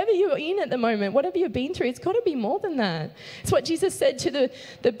more. Whatever you're in at the moment, whatever you've been through, it's got to be more than that. It's what Jesus said to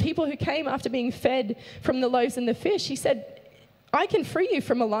the people who came after being fed from the loaves and the fish. He said, I can free you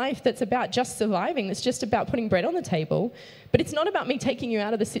from a life that's about just surviving, that's just about putting bread on the table, but it's not about me taking you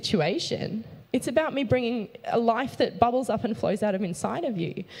out of the situation. It's about me bringing a life that bubbles up and flows out of inside of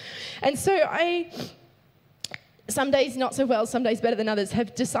you. And so some days not so well, some days better than others,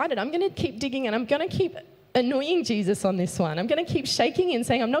 have decided I'm going to keep digging and I'm going to keep annoying Jesus on this one. I'm going to keep shaking and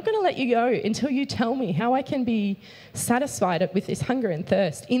saying, I'm not going to let you go until you tell me how I can be satisfied with this hunger and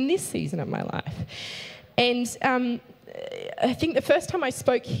thirst in this season of my life. And I think the first time I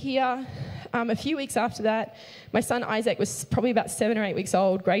spoke here, a few weeks after that, my son Isaac was probably about 7 or 8 weeks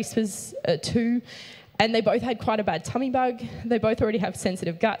old. Grace was 2. And they both had quite a bad tummy bug. They both already have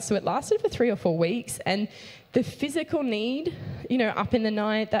sensitive guts. So it lasted for 3 or 4 weeks. And the physical need, up in the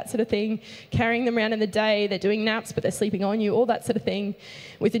night, that sort of thing, carrying them around in the day, they're doing naps, but they're sleeping on you, all that sort of thing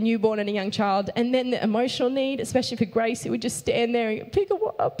with a newborn and a young child. And then the emotional need, especially for Grace, who would just stand there and pick a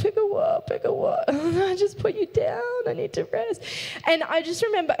what, pick a what, pick a what. I just put you down, I need to rest. And I just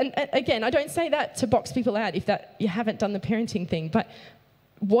remember, and again, I don't say that to box people out if that you haven't done the parenting thing, but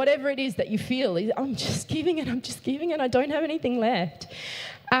whatever it is that you feel, I'm just giving and I don't have anything left.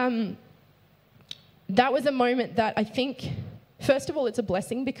 That was a moment that I think, first of all, it's a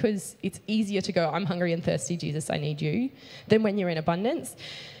blessing because it's easier to go, I'm hungry and thirsty, Jesus, I need you, than when you're in abundance.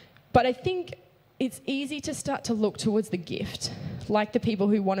 But I think it's easy to start to look towards the gift, like the people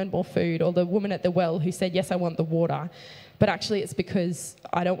who wanted more food or the woman at the well who said, yes, I want the water. But actually it's because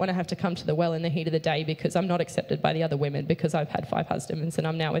I don't want to have to come to the well in the heat of the day because I'm not accepted by the other women because I've had 5 husbands and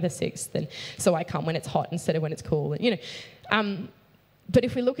I'm now with a 6th. And so I come when it's hot instead of when it's cool. And, but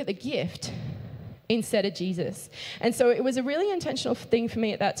if we look at the gift instead of Jesus. And so it was a really intentional thing for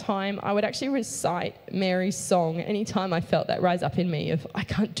me at that time. I would actually recite Mary's song anytime I felt that rise up in me of, I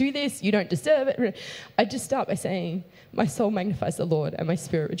can't do this, you don't deserve it. I'd just start by saying, my soul magnifies the Lord and my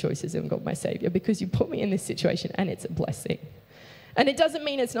spirit rejoices in God my Saviour because you put me in this situation and it's a blessing. And it doesn't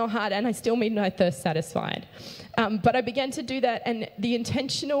mean it's not hard and I still mean no thirst satisfied. But I began to do that and the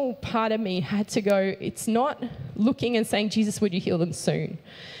intentional part of me had to go, it's not looking and saying, Jesus, would you heal them soon?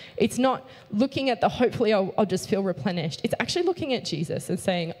 It's not looking at the hopefully I'll just feel replenished. It's actually looking at Jesus and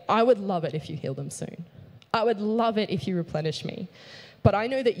saying, I would love it if you heal them soon. I would love it if you replenish me. but I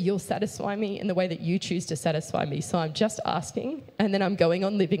know that you'll satisfy me in the way that you choose to satisfy me. So I'm just asking, and then I'm going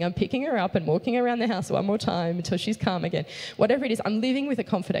on living. I'm picking her up and walking around the house one more time until she's calm again. Whatever it is, I'm living with a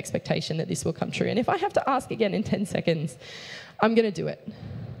confident expectation that this will come true. And if I have to ask again in 10 seconds, I'm going to do it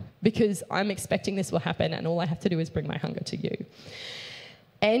because I'm expecting this will happen, and all I have to do is bring my hunger to you.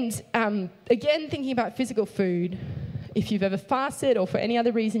 And again, thinking about physical food, if you've ever fasted or for any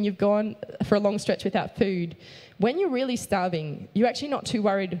other reason you've gone for a long stretch without food, when you're really starving, you're actually not too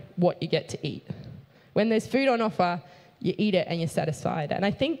worried what you get to eat. When there's food on offer, you eat it and you're satisfied. And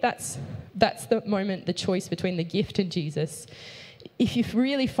I think that's the moment, the choice between the gift and Jesus. If you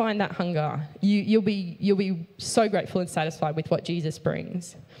really find that hunger, you'll be so grateful and satisfied with what Jesus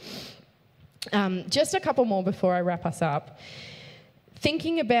brings. Just a couple more before I wrap us up.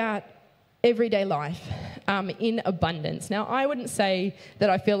 Thinking about everyday life in abundance. Now, I wouldn't say that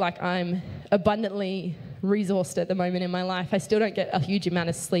I feel like I'm abundantly resourced at the moment in my life. I still don't get a huge amount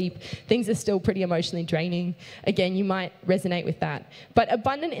of sleep. Things are still pretty emotionally draining. Again, you might resonate with that. But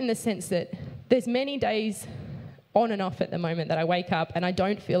abundant in the sense that there's many days on and off at the moment that I wake up and I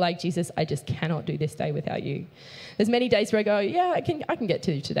don't feel like, Jesus, I just cannot do this day without you. There's many days where I go, yeah, I can get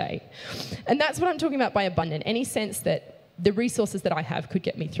to today. And that's what I'm talking about by abundant, any sense that the resources that I have could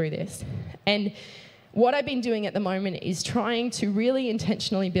get me through this. And what I've been doing at the moment is trying to really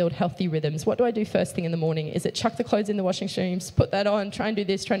intentionally build healthy rhythms. What do I do first thing in the morning? Is it chuck the clothes in the washing machines, put that on, try and do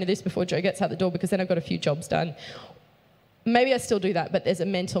this before Joe gets out the door because then I've got a few jobs done. Maybe I still do that, but there's a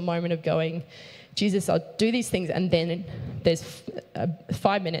mental moment of going, Jesus, I'll do these things, and then there's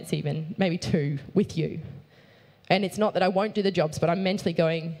 5 minutes even, maybe 2, with you. And it's not that I won't do the jobs, but I'm mentally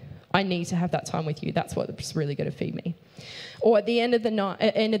going, I need to have that time with you. That's what's really going to feed me. Or at the end of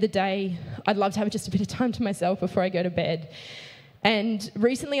the day, I'd love to have just a bit of time to myself before I go to bed. And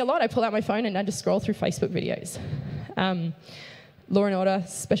recently a lot, I pull out my phone and I just scroll through Facebook videos. Law and Order,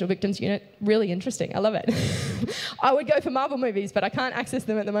 Special Victims Unit, really interesting. I love it. I would go for Marvel movies, but I can't access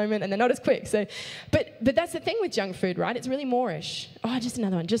them at the moment, and they're not as quick. So, but that's the thing with junk food, right? It's really Moorish. Oh, just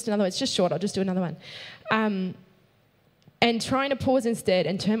another one. It's just short. I'll just do another one. And trying to pause instead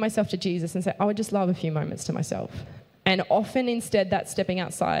and turn myself to Jesus and say, I would just love a few moments to myself. And often instead that's stepping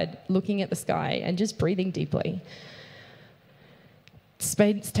outside, looking at the sky and just breathing deeply.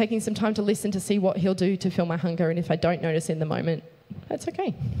 It's taking some time to listen to see what he'll do to fill my hunger, and if I don't notice in the moment, that's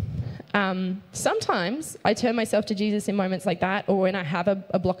okay. Sometimes I turn myself to Jesus in moments like that, or when I have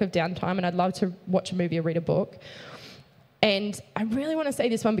a block of downtime and I'd love to watch a movie or read a book. And I really want to say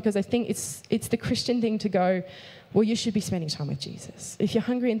this one because I think it's the Christian thing to go, well, you should be spending time with Jesus. If you're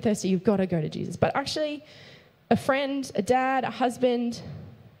hungry and thirsty, you've got to go to Jesus. But actually, a friend, a dad, a husband,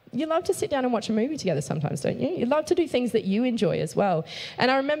 you love to sit down and watch a movie together sometimes, don't you? You love to do things that you enjoy as well.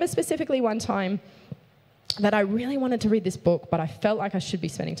 And I remember specifically one time that I really wanted to read this book, but I felt like I should be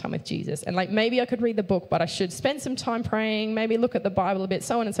spending time with Jesus. And like maybe I could read the book, but I should spend some time praying, maybe look at the Bible a bit,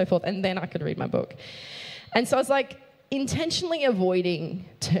 so on and so forth, and then I could read my book. And so I was like, intentionally avoiding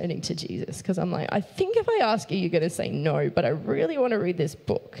turning to Jesus because I'm like, I think if I ask you, you're going to say no, but I really want to read this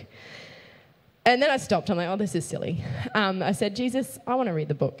book. And then I stopped. I'm like, oh, this is silly. I said, Jesus, I want to read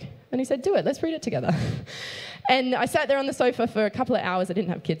the book. And he said, do it. Let's read it together. And I sat there on the sofa for a couple of hours. I didn't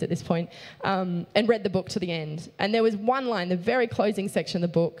have kids at this point, and read the book to the end. And there was one line, the very closing section of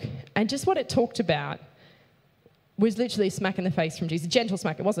the book, and just what it talked about was literally a smack in the face from Jesus, gentle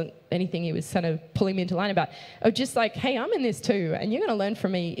smack. It wasn't anything he was kind of pulling me into line about. Of just like, hey, I'm in this too, and you're going to learn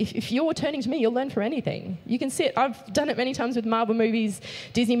from me. If you're turning to me, you'll learn from anything. You can sit. I've done it many times with Marvel movies,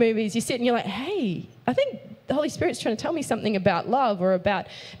 Disney movies. You sit and you're like, hey, I think the Holy Spirit's trying to tell me something about love or about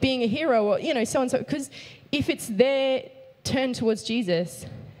being a hero or, so and so. Because if it's their turn towards Jesus,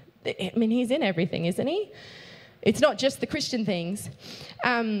 I mean, he's in everything, isn't he? It's not just the Christian things.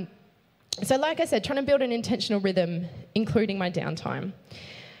 So like I said, trying to build an intentional rhythm, including my downtime.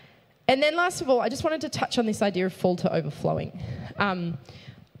 And then last of all, I just wanted to touch on this idea of full to overflowing.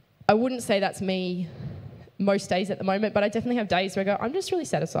 I wouldn't say that's me most days at the moment, but I definitely have days where I go, I'm just really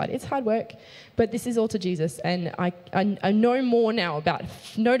satisfied. It's hard work, but this is all to Jesus. And I know more now about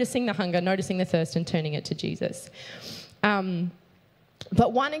noticing the hunger, noticing the thirst, and turning it to Jesus.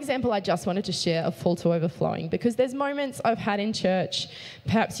 But one example I just wanted to share of full to overflowing, because there's moments I've had in church,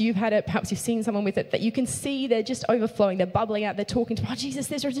 perhaps you've had it, perhaps you've seen someone with it, that you can see they're just overflowing, they're bubbling out, they're talking to, oh, Jesus,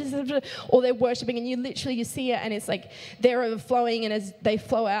 this, or they're worshipping, and you see it, and it's like they're overflowing, and as they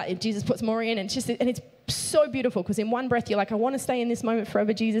flow out, Jesus puts more in, and it's so beautiful, because in one breath you're like, I want to stay in this moment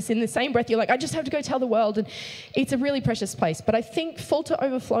forever, Jesus. In the same breath you're like, I just have to go tell the world, and it's a really precious place. But I think full to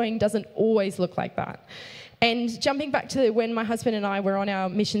overflowing doesn't always look like that. And jumping back to when my husband and I were on our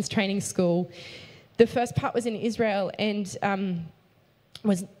missions training school, the first part was in Israel, and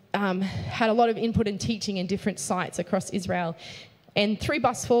had a lot of input and teaching in different sites across Israel. And 3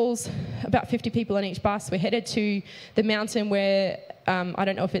 bus fulls, about 50 people on each bus. We're headed to the mountain where, I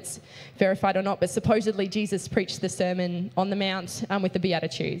don't know if it's verified or not, but supposedly Jesus preached the sermon on the mount with the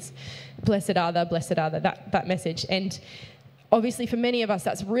Beatitudes. Blessed are the, that message. And obviously for many of us,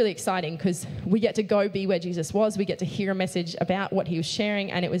 that's really exciting because we get to go be where Jesus was. We get to hear a message about what he was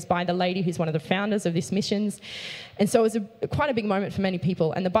sharing, and it was by the lady who's one of the founders of this missions. And so it was quite a big moment for many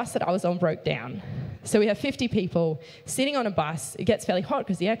people. And the bus that I was on broke down. So we have 50 people sitting on a bus. It gets fairly hot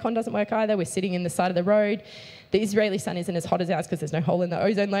because the aircon doesn't work either. We're sitting in the side of the road. The Israeli sun isn't as hot as ours because there's no hole in the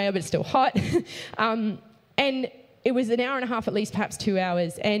ozone layer, but it's still hot. And it was an hour and a half, at least perhaps 2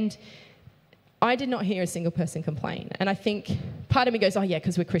 hours. And I did not hear a single person complain. And I think part of me goes, oh yeah,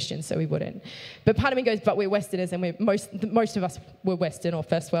 because we're Christians, so we wouldn't. But part of me goes, but we're Westerners, and most of us were Western or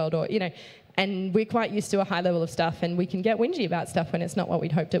First World, or, and we're quite used to a high level of stuff, and we can get whingy about stuff when it's not what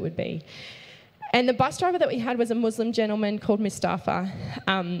we'd hoped it would be. And the bus driver that we had was a Muslim gentleman called Mustafa.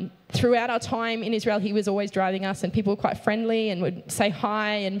 Throughout our time in Israel, he was always driving us, and people were quite friendly and would say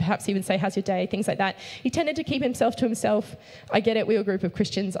hi and perhaps even say, how's your day, things like that. He tended to keep himself to himself. I get it, we were a group of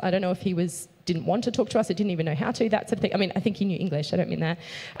Christians. I don't know if he didn't want to talk to us or didn't even know how to, that sort of thing. I mean, I think he knew English, I don't mean that.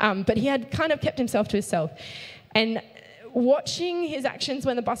 But he had kind of kept himself to himself. And watching his actions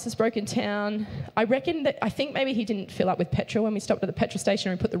when the bus was broken down, I think maybe he didn't fill up with petrol when we stopped at the petrol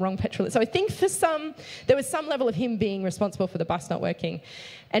station, or he put the wrong petrol in. So I think there was some level of him being responsible for the bus not working.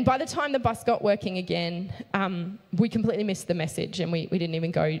 And by the time the bus got working again, we completely missed the message, and we didn't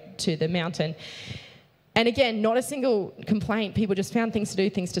even go to the mountain. And again, not a single complaint. People just found things to do,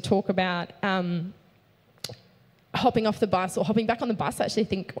 things to talk about. Hopping off the bus, or hopping back on the bus, actually, I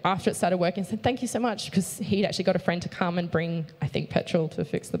think, after it started working, said, thank you so much, because he'd actually got a friend to come and bring, I think, petrol to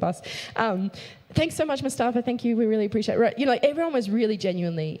fix the bus. Thanks so much, Mustafa, thank you, we really appreciate it. Everyone was really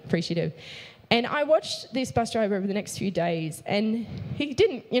genuinely appreciative. And I watched this bus driver over the next few days, and he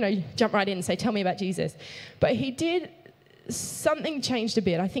didn't, jump right in and say, tell me about Jesus. But he did, something changed a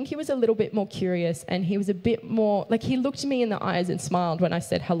bit. I think he was a little bit more curious, and he was a bit more, he looked me in the eyes and smiled when I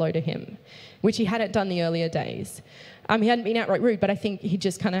said hello to him, which he hadn't done the earlier days. He hadn't been outright rude, but I think he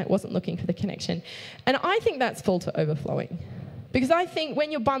just kind of wasn't looking for the connection. And I think that's full to overflowing. Because I think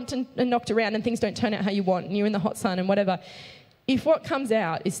when you're bumped and knocked around and things don't turn out how you want, and you're in the hot sun and whatever, if what comes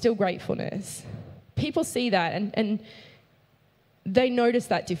out is still gratefulness, people see that and they notice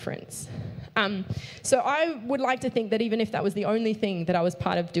that difference. So I would like to think that even if that was the only thing that I was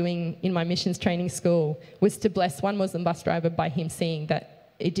part of doing in my missions training school, was to bless one Muslim bus driver by him seeing that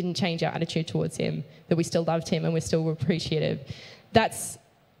it didn't change our attitude towards him, that we still loved him and we're still appreciative. That's,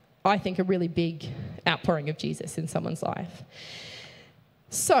 I think, a really big outpouring of Jesus in someone's life.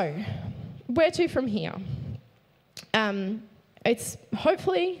 So, where to from here? It's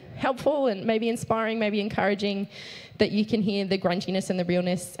hopefully helpful and maybe inspiring, maybe encouraging, that you can hear the grunginess and the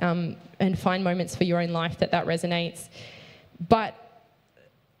realness and find moments for your own life that resonates. But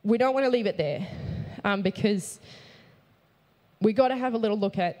we don't want to leave it there because we got to have a little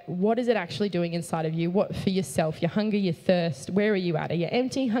look at what is it actually doing inside of you, what for yourself, your hunger, your thirst, where are you at? Are you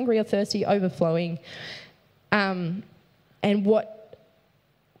empty, hungry or thirsty, overflowing? And what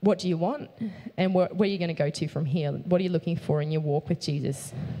do you want? And where are you going to go to from here? What are you looking for in your walk with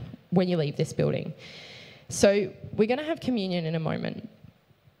Jesus when you leave this building? So we're going to have communion in a moment.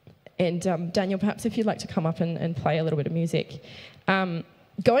 And Daniel, perhaps if you'd like to come up and play a little bit of music.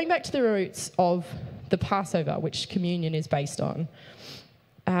 Going back to the roots of the Passover, which communion is based on,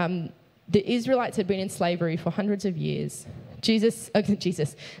 the Israelites had been in slavery for hundreds of years.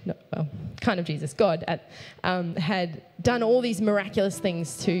 God had done all these miraculous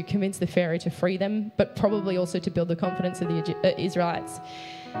things to convince the Pharaoh to free them, but probably also to build the confidence of the Israelites.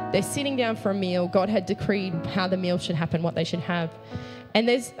 They're sitting down for a meal. God had decreed how the meal should happen, what they should have. And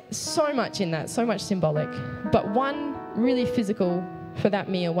there's so much in that, so much symbolic. But one really physical for that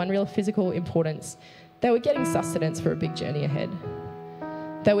meal, one real physical importance, they were getting sustenance for a big journey ahead.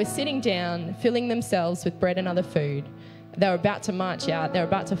 They were sitting down, filling themselves with bread and other food. They were about to march out. They were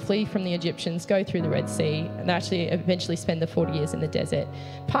about to flee from the Egyptians, go through the Red Sea, and they actually eventually spend the 40 years in the desert.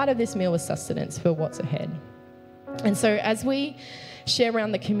 Part of this meal was sustenance for what's ahead. And so as we share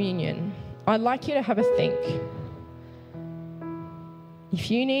around the communion, I'd like you to have a think. If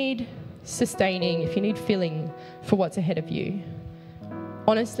you need sustaining, if you need filling for what's ahead of you,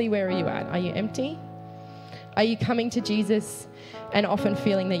 honestly, where are you at? Are you empty? Are you coming to Jesus and often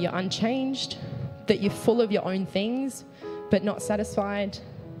feeling that you're unchanged, that you're full of your own things, but not satisfied,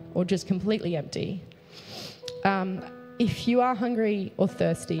 or just completely empty? If you are hungry or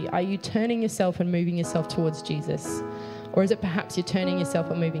thirsty, are you turning yourself and moving yourself towards Jesus? Or is it perhaps you're turning yourself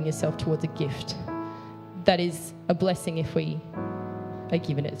or moving yourself towards a gift that is a blessing if we are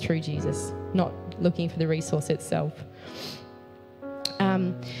given it through Jesus, not looking for the resource itself?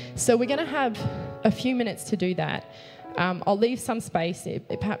 So we're going to have a few minutes to do that. I'll leave some space,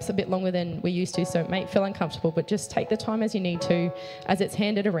 perhaps a bit longer than we used to, so it may feel uncomfortable, but just take the time as you need to, as it's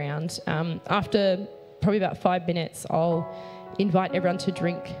handed around. After probably about 5 minutes, I'll invite everyone to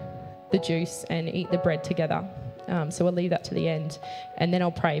drink the juice and eat the bread together. So we'll leave that to the end, and then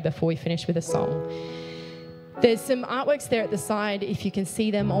I'll pray before we finish with a song. There's some artworks there at the side, if you can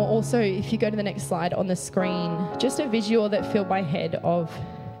see them, or also if you go to the next slide on the screen, just a visual that filled my head of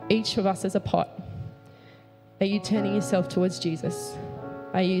each of us as a pot. Are you turning yourself towards Jesus?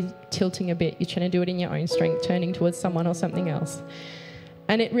 Are you tilting a bit? You're trying to do it in your own strength, turning towards someone or something else?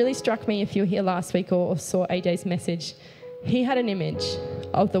 And it really struck me, if you were here last week or saw AJ's message, he had an image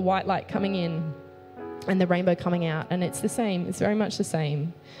of the white light coming in and the rainbow coming out, and it's the same. It's very much the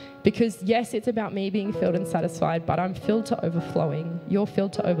same. Because yes, it's about me being filled and satisfied, but I'm filled to overflowing. You're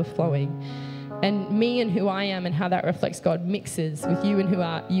filled to overflowing. And me and who I am and how that reflects God mixes with you and who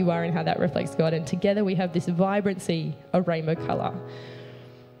you are and how that reflects God. And together we have this vibrancy of rainbow colour.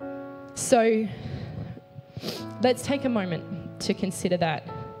 So let's take a moment to consider that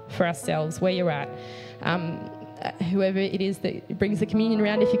for ourselves, where you're at. Whoever it is that brings the communion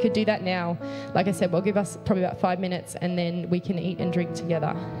around, if you could do that now. Like I said, we'll give us probably about 5 minutes, and then we can eat and drink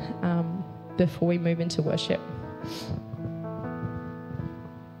together before we move into worship.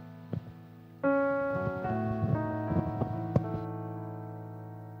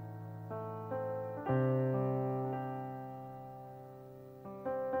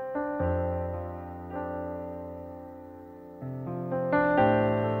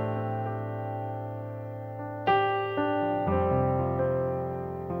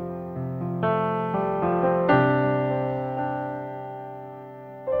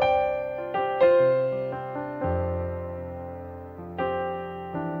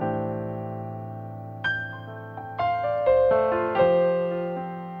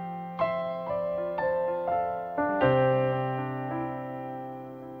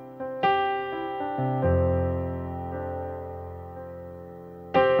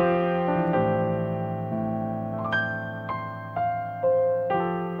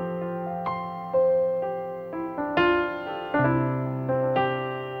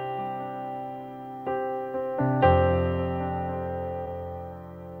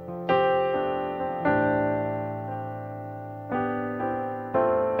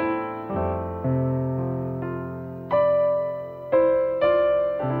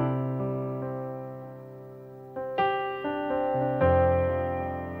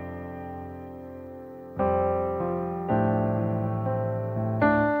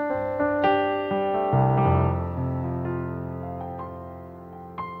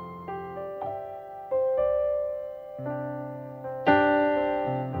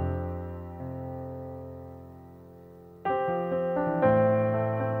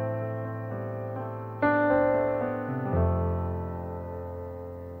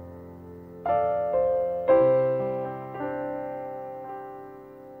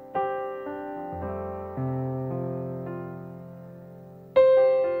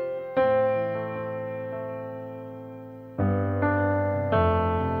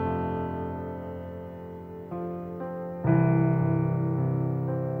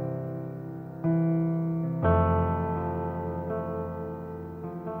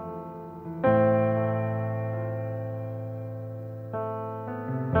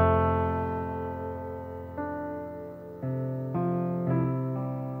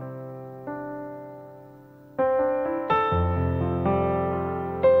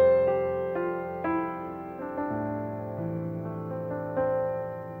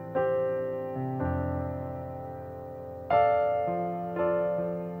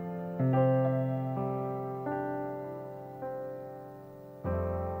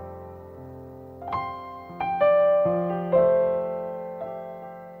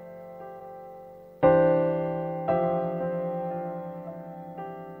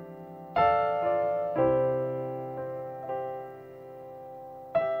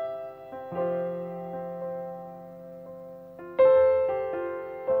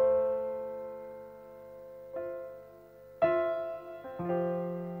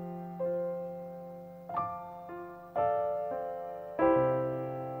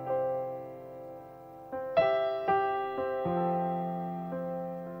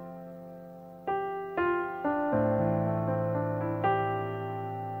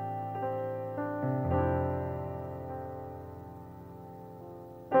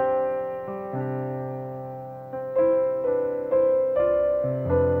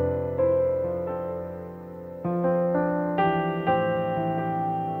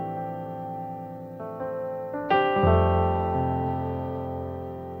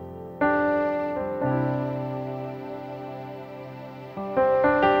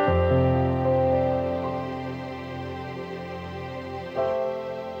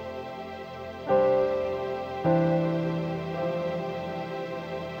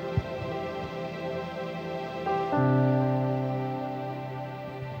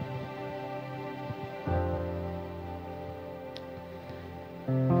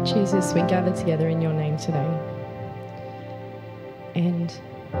 Jesus, we gather together in your name today. And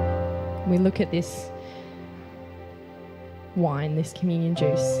we look at this wine, this communion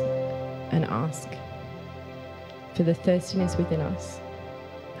juice, and ask for the thirstiness within us.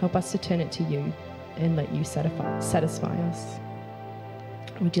 Help us to turn it to you and let you satisfy us.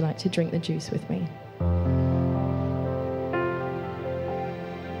 Would you like to drink the juice with me?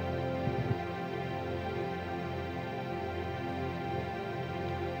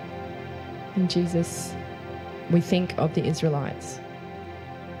 And Jesus, we think of the Israelites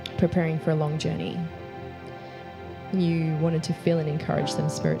preparing for a long journey. You wanted to fill and encourage them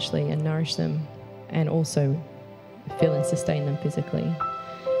spiritually and nourish them, and also fill and sustain them physically.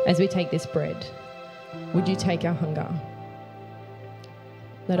 As we take this bread, would you take our hunger?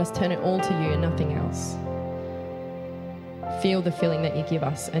 Let us turn it all to you and nothing else. Feel the filling that you give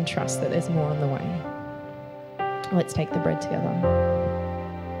us and trust that there's more on the way. Let's take the bread together.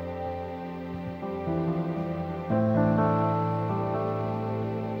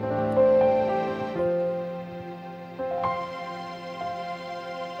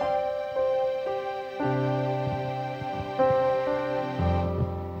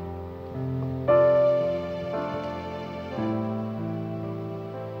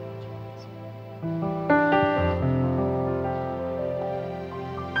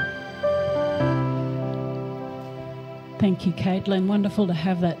 Thank you, Caitlin. Wonderful to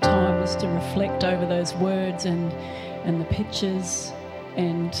have that time just to reflect over those words and the pictures,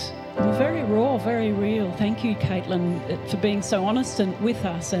 and very raw, very real. Thank you, Caitlin, for being so honest and with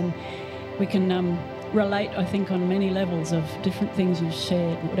us, and we can relate, I think, on many levels of different things you've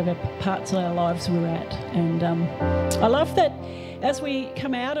shared, whatever parts of our lives we're at. And I love that as we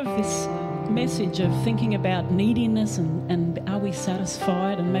come out of this message of thinking about neediness and are we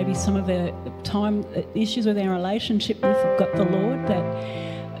satisfied, and maybe some of the time issues with our relationship with the Lord,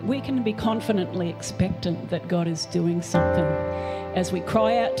 that we can be confidently expectant that God is doing something. As we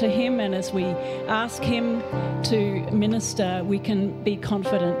cry out to him and as we ask him to minister, we can be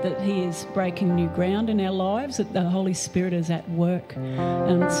confident that he is breaking new ground in our lives, that the Holy Spirit is at work.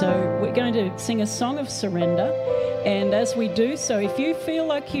 And so we're going to sing a song of surrender. And as we do so, if you feel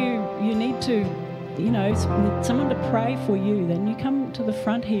like you need to, someone to pray for you, then you come to the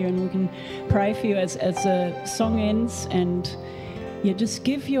front here and we can pray for you as the song ends. And you just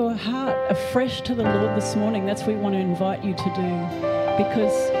give your heart afresh to the Lord this morning. That's what we want to invite you to do,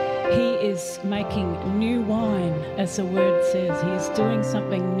 because he is making new wine, as the word says. He is doing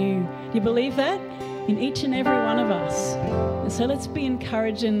something new. Do you believe that? In each and every one of us. And so let's be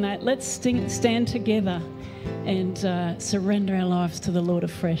encouraged in that. Let's stand together and surrender our lives to the Lord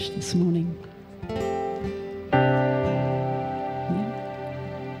afresh this morning.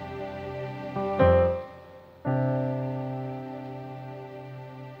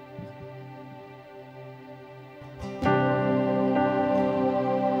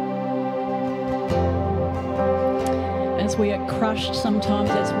 As we are crushed sometimes,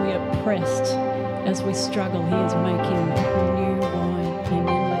 as we are pressed, as we struggle, he is making new wine.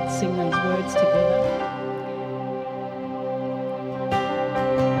 Amen. Let's sing those words together.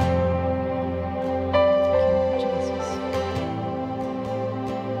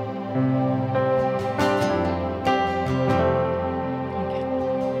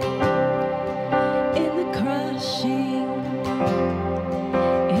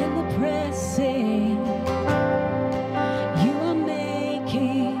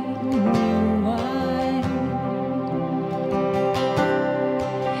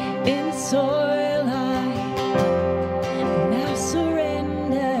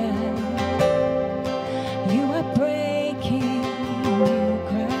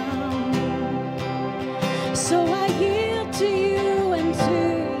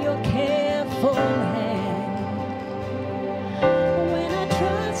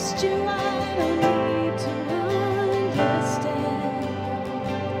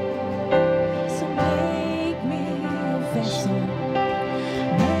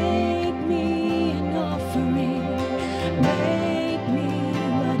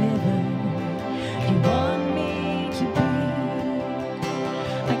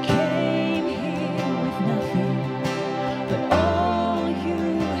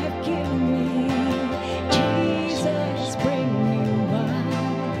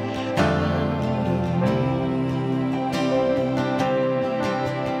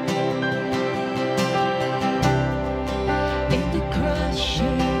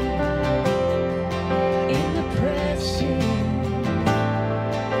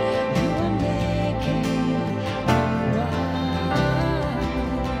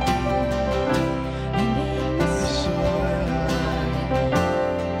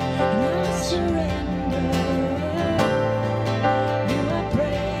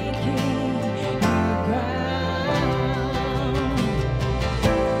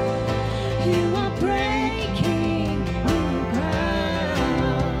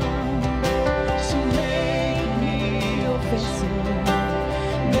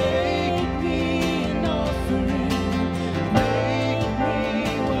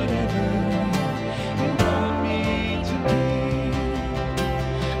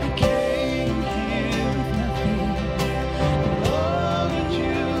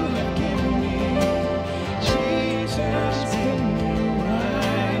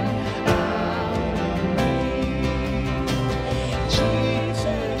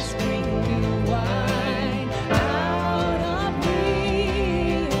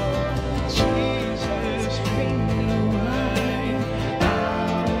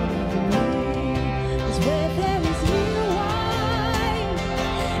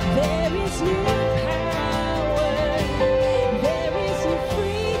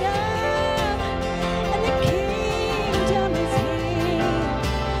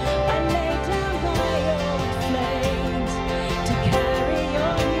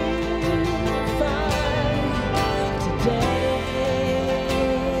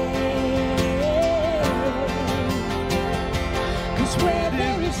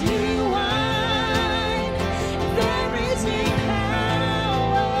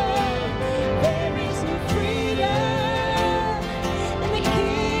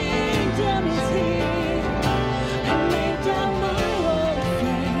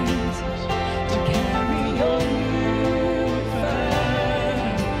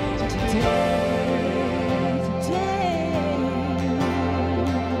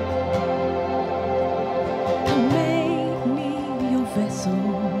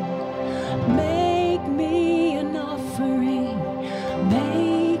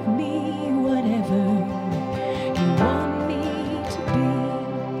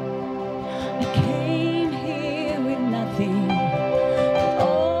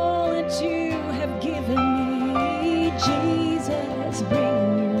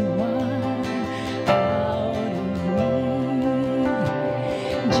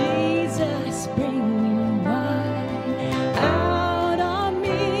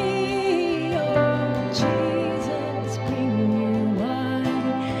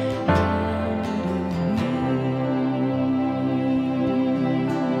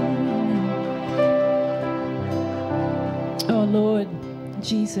 Oh, Lord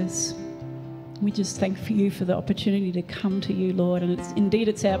Jesus, we just thank you for the opportunity to come to you, Lord. And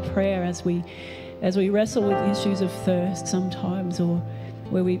it's our prayer as we wrestle with issues of thirst sometimes, or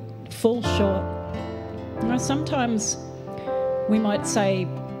where we fall short. You know, sometimes we might say,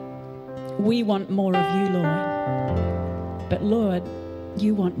 we want more of you, Lord. But Lord,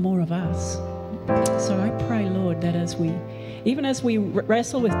 you want more of us. So I pray, Lord, that even as we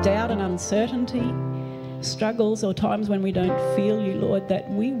wrestle with doubt and uncertainty, struggles or times when we don't feel you, Lord, that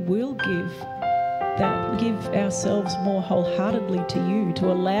we will give ourselves more wholeheartedly to you, to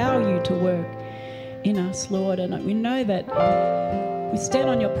allow you to work in us, Lord. And we know that we stand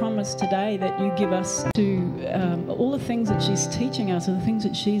on your promise today that you give us to all the things that she's teaching us, are the things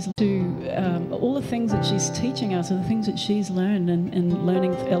that she's learned and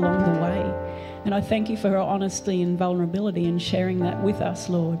learning along the way. And I thank you for her honesty and vulnerability in sharing that with us,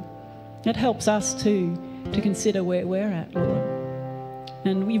 Lord. It helps us to consider where we're at, Lord.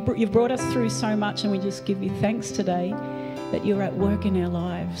 And you've brought us through so much, and we just give you thanks today that you're at work in our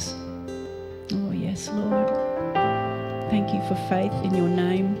lives. Oh, yes, Lord. Thank you for faith in your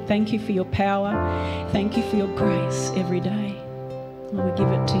name. Thank you for your power. Thank you for your grace every day. Lord, we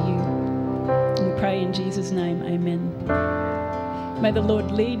give it to you. We pray in Jesus' name, amen. May the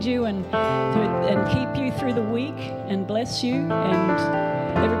Lord lead you and keep you through the week and bless you.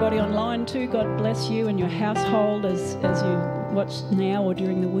 And everybody online too, God bless you and your household as you watch now or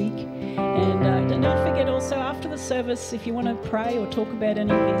during the week. And don't forget also after the service, if you want to pray or talk about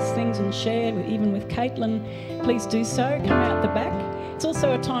any of these things and share, even with Caitlin, please do so. Come out the back. It's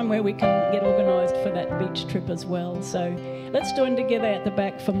also a time where we can get organised for that beach trip as well. So let's join together at the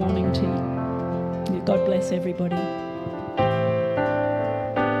back for morning tea. God bless everybody.